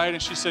 that's right,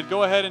 and she said,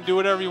 go ahead and do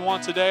whatever you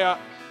want today.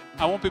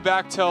 I won't be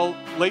back till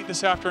late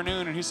this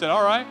afternoon, and he said,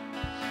 all right.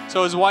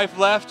 So his wife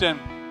left, and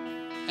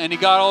he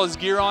got all his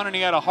gear on, and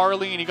he had a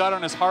Harley, and he got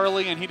on his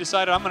Harley, and he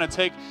decided, I'm going to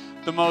take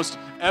the most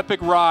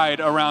epic ride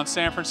around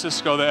San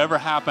Francisco that ever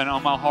happened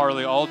on my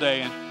Harley all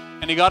day.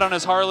 And he got on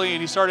his Harley,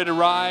 and he started to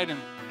ride,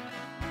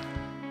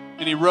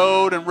 and he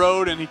rode,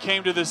 and he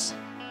came to this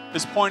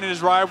point in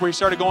his ride where he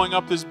started going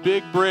up this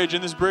big bridge,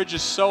 and this bridge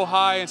is so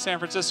high in San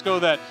Francisco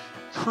that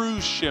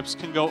cruise ships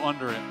can go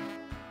under it.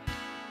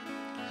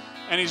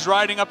 And he's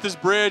riding up this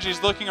bridge,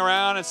 he's looking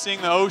around and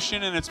seeing the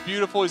ocean, and it's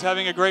beautiful, he's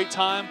having a great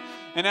time.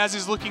 And as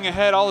he's looking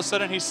ahead, all of a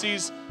sudden he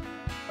sees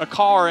a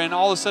car, and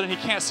all of a sudden he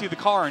can't see the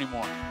car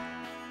anymore.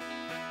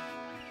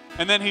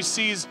 And then he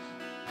sees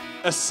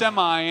a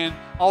semi, and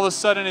all of a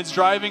sudden it's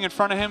driving in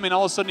front of him, and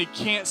all of a sudden he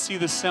can't see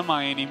the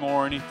semi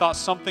anymore, and he thought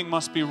something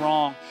must be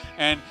wrong.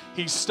 And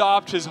he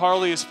stopped his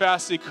Harley as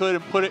fast as he could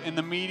and put it in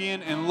the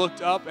median and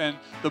looked up, and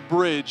the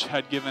bridge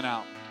had given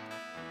out.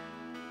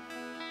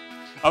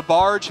 A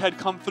barge had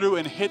come through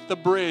and hit the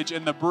bridge,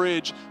 and the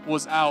bridge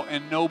was out,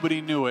 and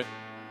nobody knew it.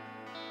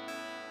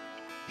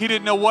 He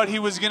didn't know what he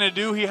was going to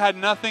do. He had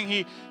nothing.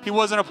 He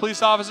wasn't a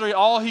police officer.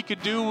 All he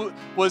could do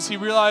was he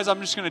realized, I'm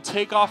just going to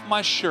take off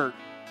my shirt.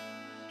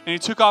 And he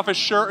took off his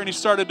shirt and he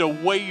started to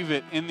wave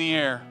it in the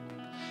air.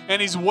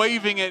 And he's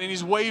waving it and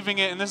he's waving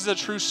it. And this is a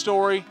true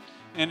story,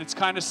 and it's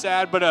kind of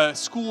sad, but a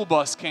school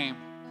bus came.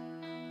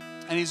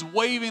 And he's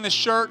waving the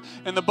shirt,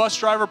 and the bus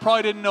driver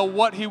probably didn't know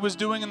what he was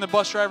doing, and the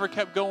bus driver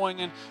kept going,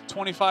 and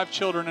 25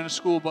 children in a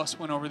school bus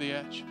went over the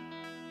edge.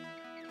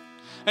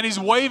 And he's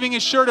waving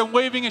his shirt,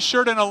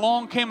 and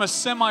along came a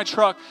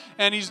semi-truck,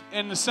 and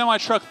the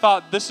semi-truck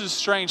thought, this is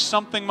strange,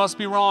 something must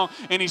be wrong.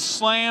 And he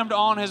slammed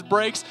on his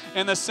brakes,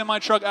 and the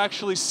semi-truck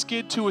actually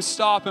skid to a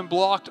stop and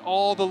blocked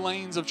all the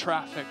lanes of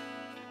traffic.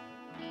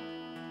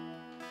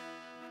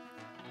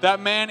 That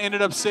man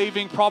ended up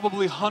saving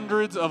probably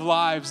hundreds of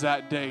lives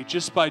that day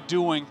just by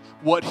doing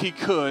what he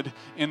could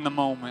in the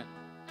moment.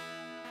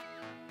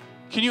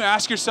 Can you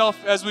ask yourself,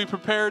 as we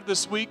prepared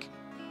this week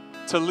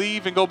to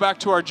leave and go back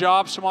to our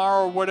jobs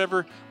tomorrow, or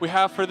whatever we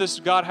have for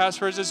this, God has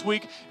for us this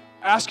week,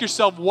 ask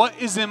yourself, what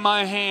is in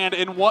my hand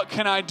and what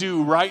can I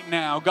do right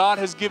now? God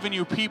has given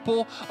you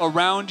people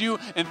around you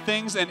and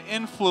things and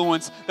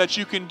influence that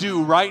you can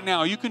do right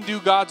now. You can do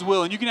God's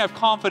will, and you can have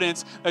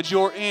confidence that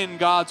you're in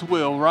God's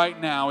will right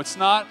now. It's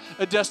not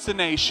a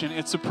destination,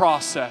 it's a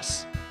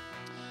process.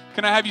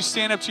 Can I have you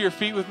stand up to your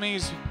feet with me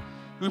as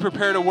we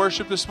prepare to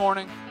worship this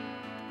morning?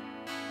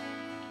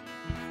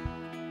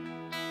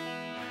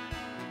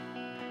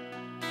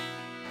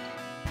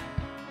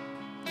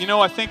 You know,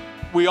 I think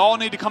we all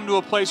need to come to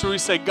a place where we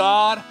say,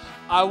 God,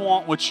 I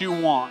want what you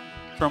want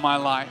for my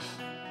life.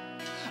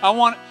 I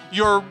want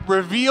your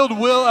revealed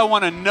will. I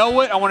want to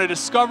know it. I want to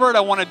discover it.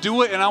 I want to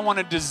do it, and I want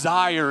to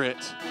desire it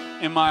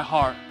in my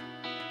heart.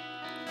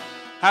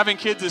 Having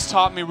kids has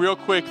taught me real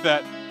quick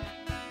that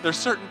there's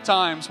certain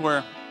times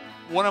where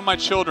one of my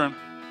children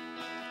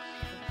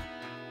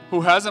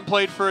who hasn't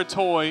played for a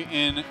toy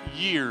in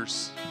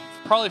years,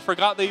 probably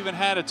forgot they even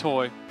had a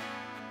toy,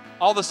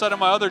 all of a sudden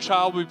my other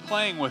child will be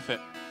playing with it.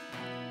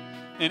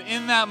 And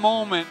in that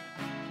moment,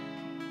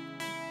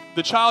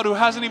 the child who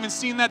hasn't even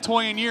seen that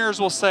toy in years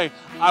will say,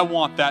 I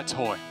want that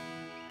toy.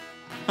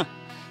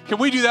 Can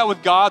we do that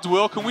with God's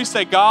will? Can we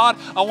say, God,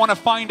 I want to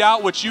find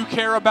out what you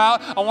care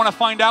about. I want to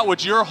find out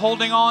what you're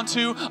holding on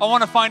to. I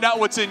want to find out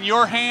what's in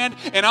your hand,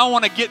 and I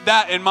want to get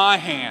that in my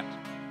hand.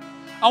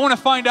 I want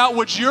to find out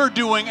what you're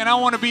doing, and I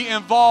want to be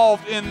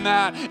involved in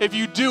that. If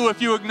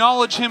you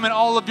acknowledge him in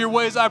all of your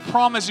ways, I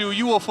promise you,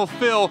 you will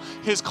fulfill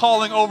his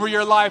calling over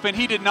your life. And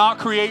he did not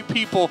create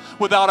people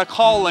without a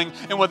calling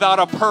and without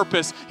a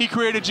purpose. He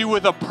created you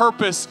with a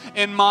purpose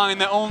in mind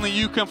that only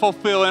you can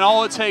fulfill. And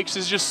all it takes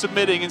is just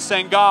submitting and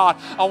saying, God,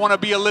 I want to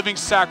be a living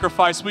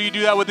sacrifice. Will you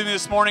do that with me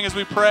this morning as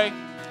we pray?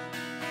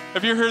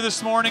 If you're here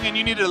this morning and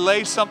you need to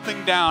lay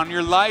something down,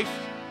 your life,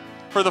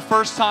 for the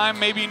first time,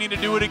 maybe you need to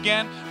do it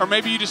again, or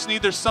maybe you just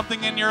there's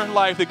something in your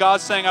life that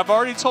God's saying, I've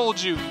already told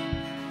you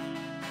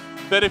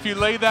that if you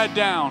lay that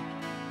down,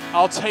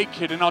 I'll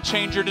take it and I'll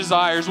change your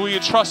desires. Will you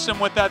trust him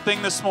with that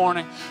thing this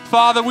morning?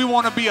 Father, we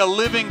want to be a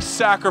living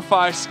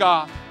sacrifice,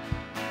 God.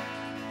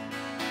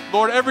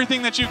 Lord,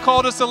 everything that you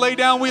called us to lay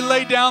down, we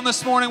lay down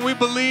this morning. We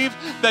believe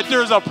that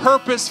there's a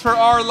purpose for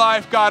our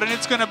life, God, and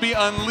it's going to be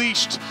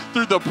unleashed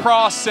through the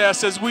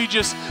process as we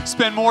just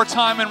spend more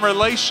time in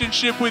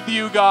relationship with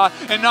you, God,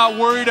 and not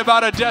worried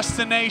about a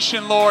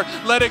destination, Lord.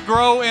 Let it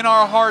grow in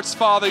our hearts,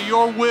 Father.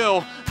 Your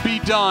will be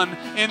done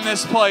in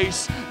this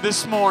place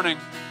this morning.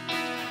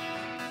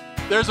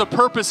 There's a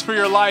purpose for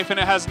your life, and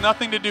it has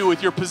nothing to do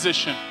with your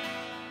position.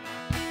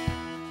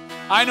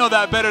 I know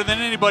that better than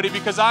anybody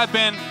because I've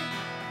been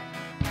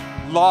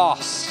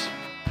lost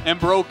and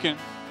broken.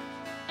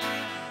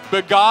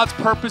 But God's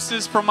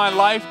purposes for my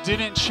life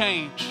didn't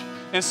change.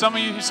 And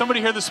somebody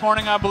here this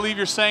morning, I believe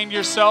you're saying to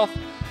yourself,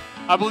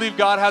 I believe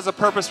God has a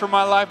purpose for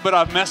my life, but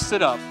I've messed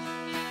it up.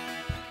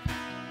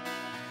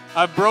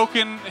 I've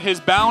broken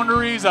his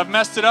boundaries. I've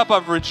messed it up.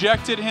 I've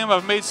rejected him.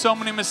 I've made so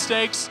many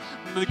mistakes.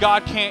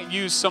 God can't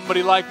use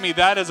somebody like me.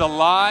 That is a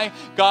lie.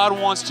 God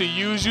wants to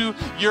use you.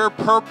 Your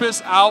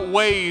purpose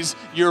outweighs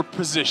your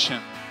position.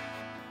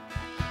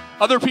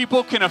 Other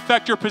people can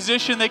affect your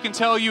position. They can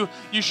tell you,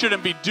 you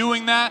shouldn't be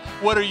doing that.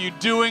 What are you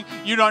doing?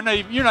 You're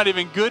not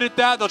even good at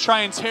that. They'll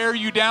try and tear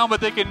you down,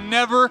 but they can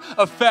never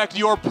affect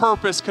your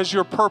purpose because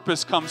your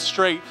purpose comes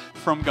straight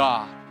from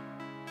God.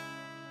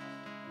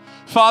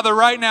 Father,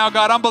 right now,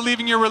 God, I'm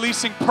believing you're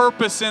releasing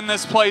purpose in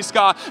this place,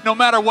 God. No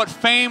matter what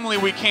family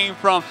we came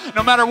from,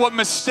 no matter what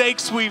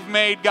mistakes we've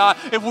made, God,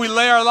 if we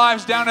lay our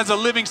lives down as a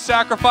living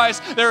sacrifice,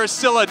 there is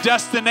still a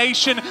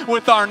destination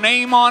with our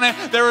name on it.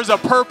 There is a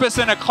purpose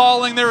and a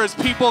calling. There is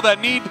people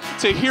that need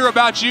to hear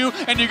about you,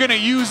 and you're going to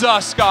use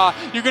us, God.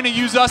 You're going to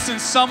use us in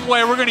some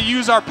way. We're going to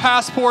use our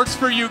passports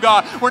for you,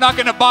 God. We're not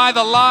going to buy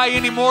the lie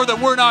anymore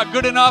that we're not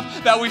good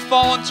enough, that we've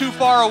fallen too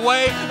far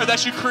away, or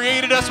that you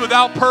created us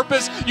without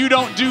purpose. You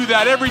don't do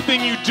that. Everything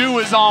you do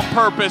is on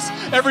purpose.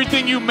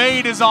 Everything you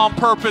made is on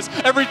purpose.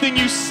 Everything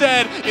you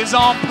said is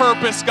on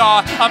purpose,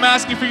 God. I'm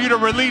asking for you to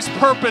release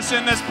purpose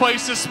in this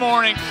place this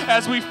morning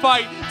as we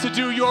fight to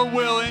do your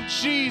will in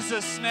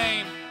Jesus'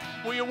 name.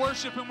 Will you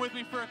worship him with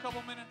me for a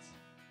couple minutes?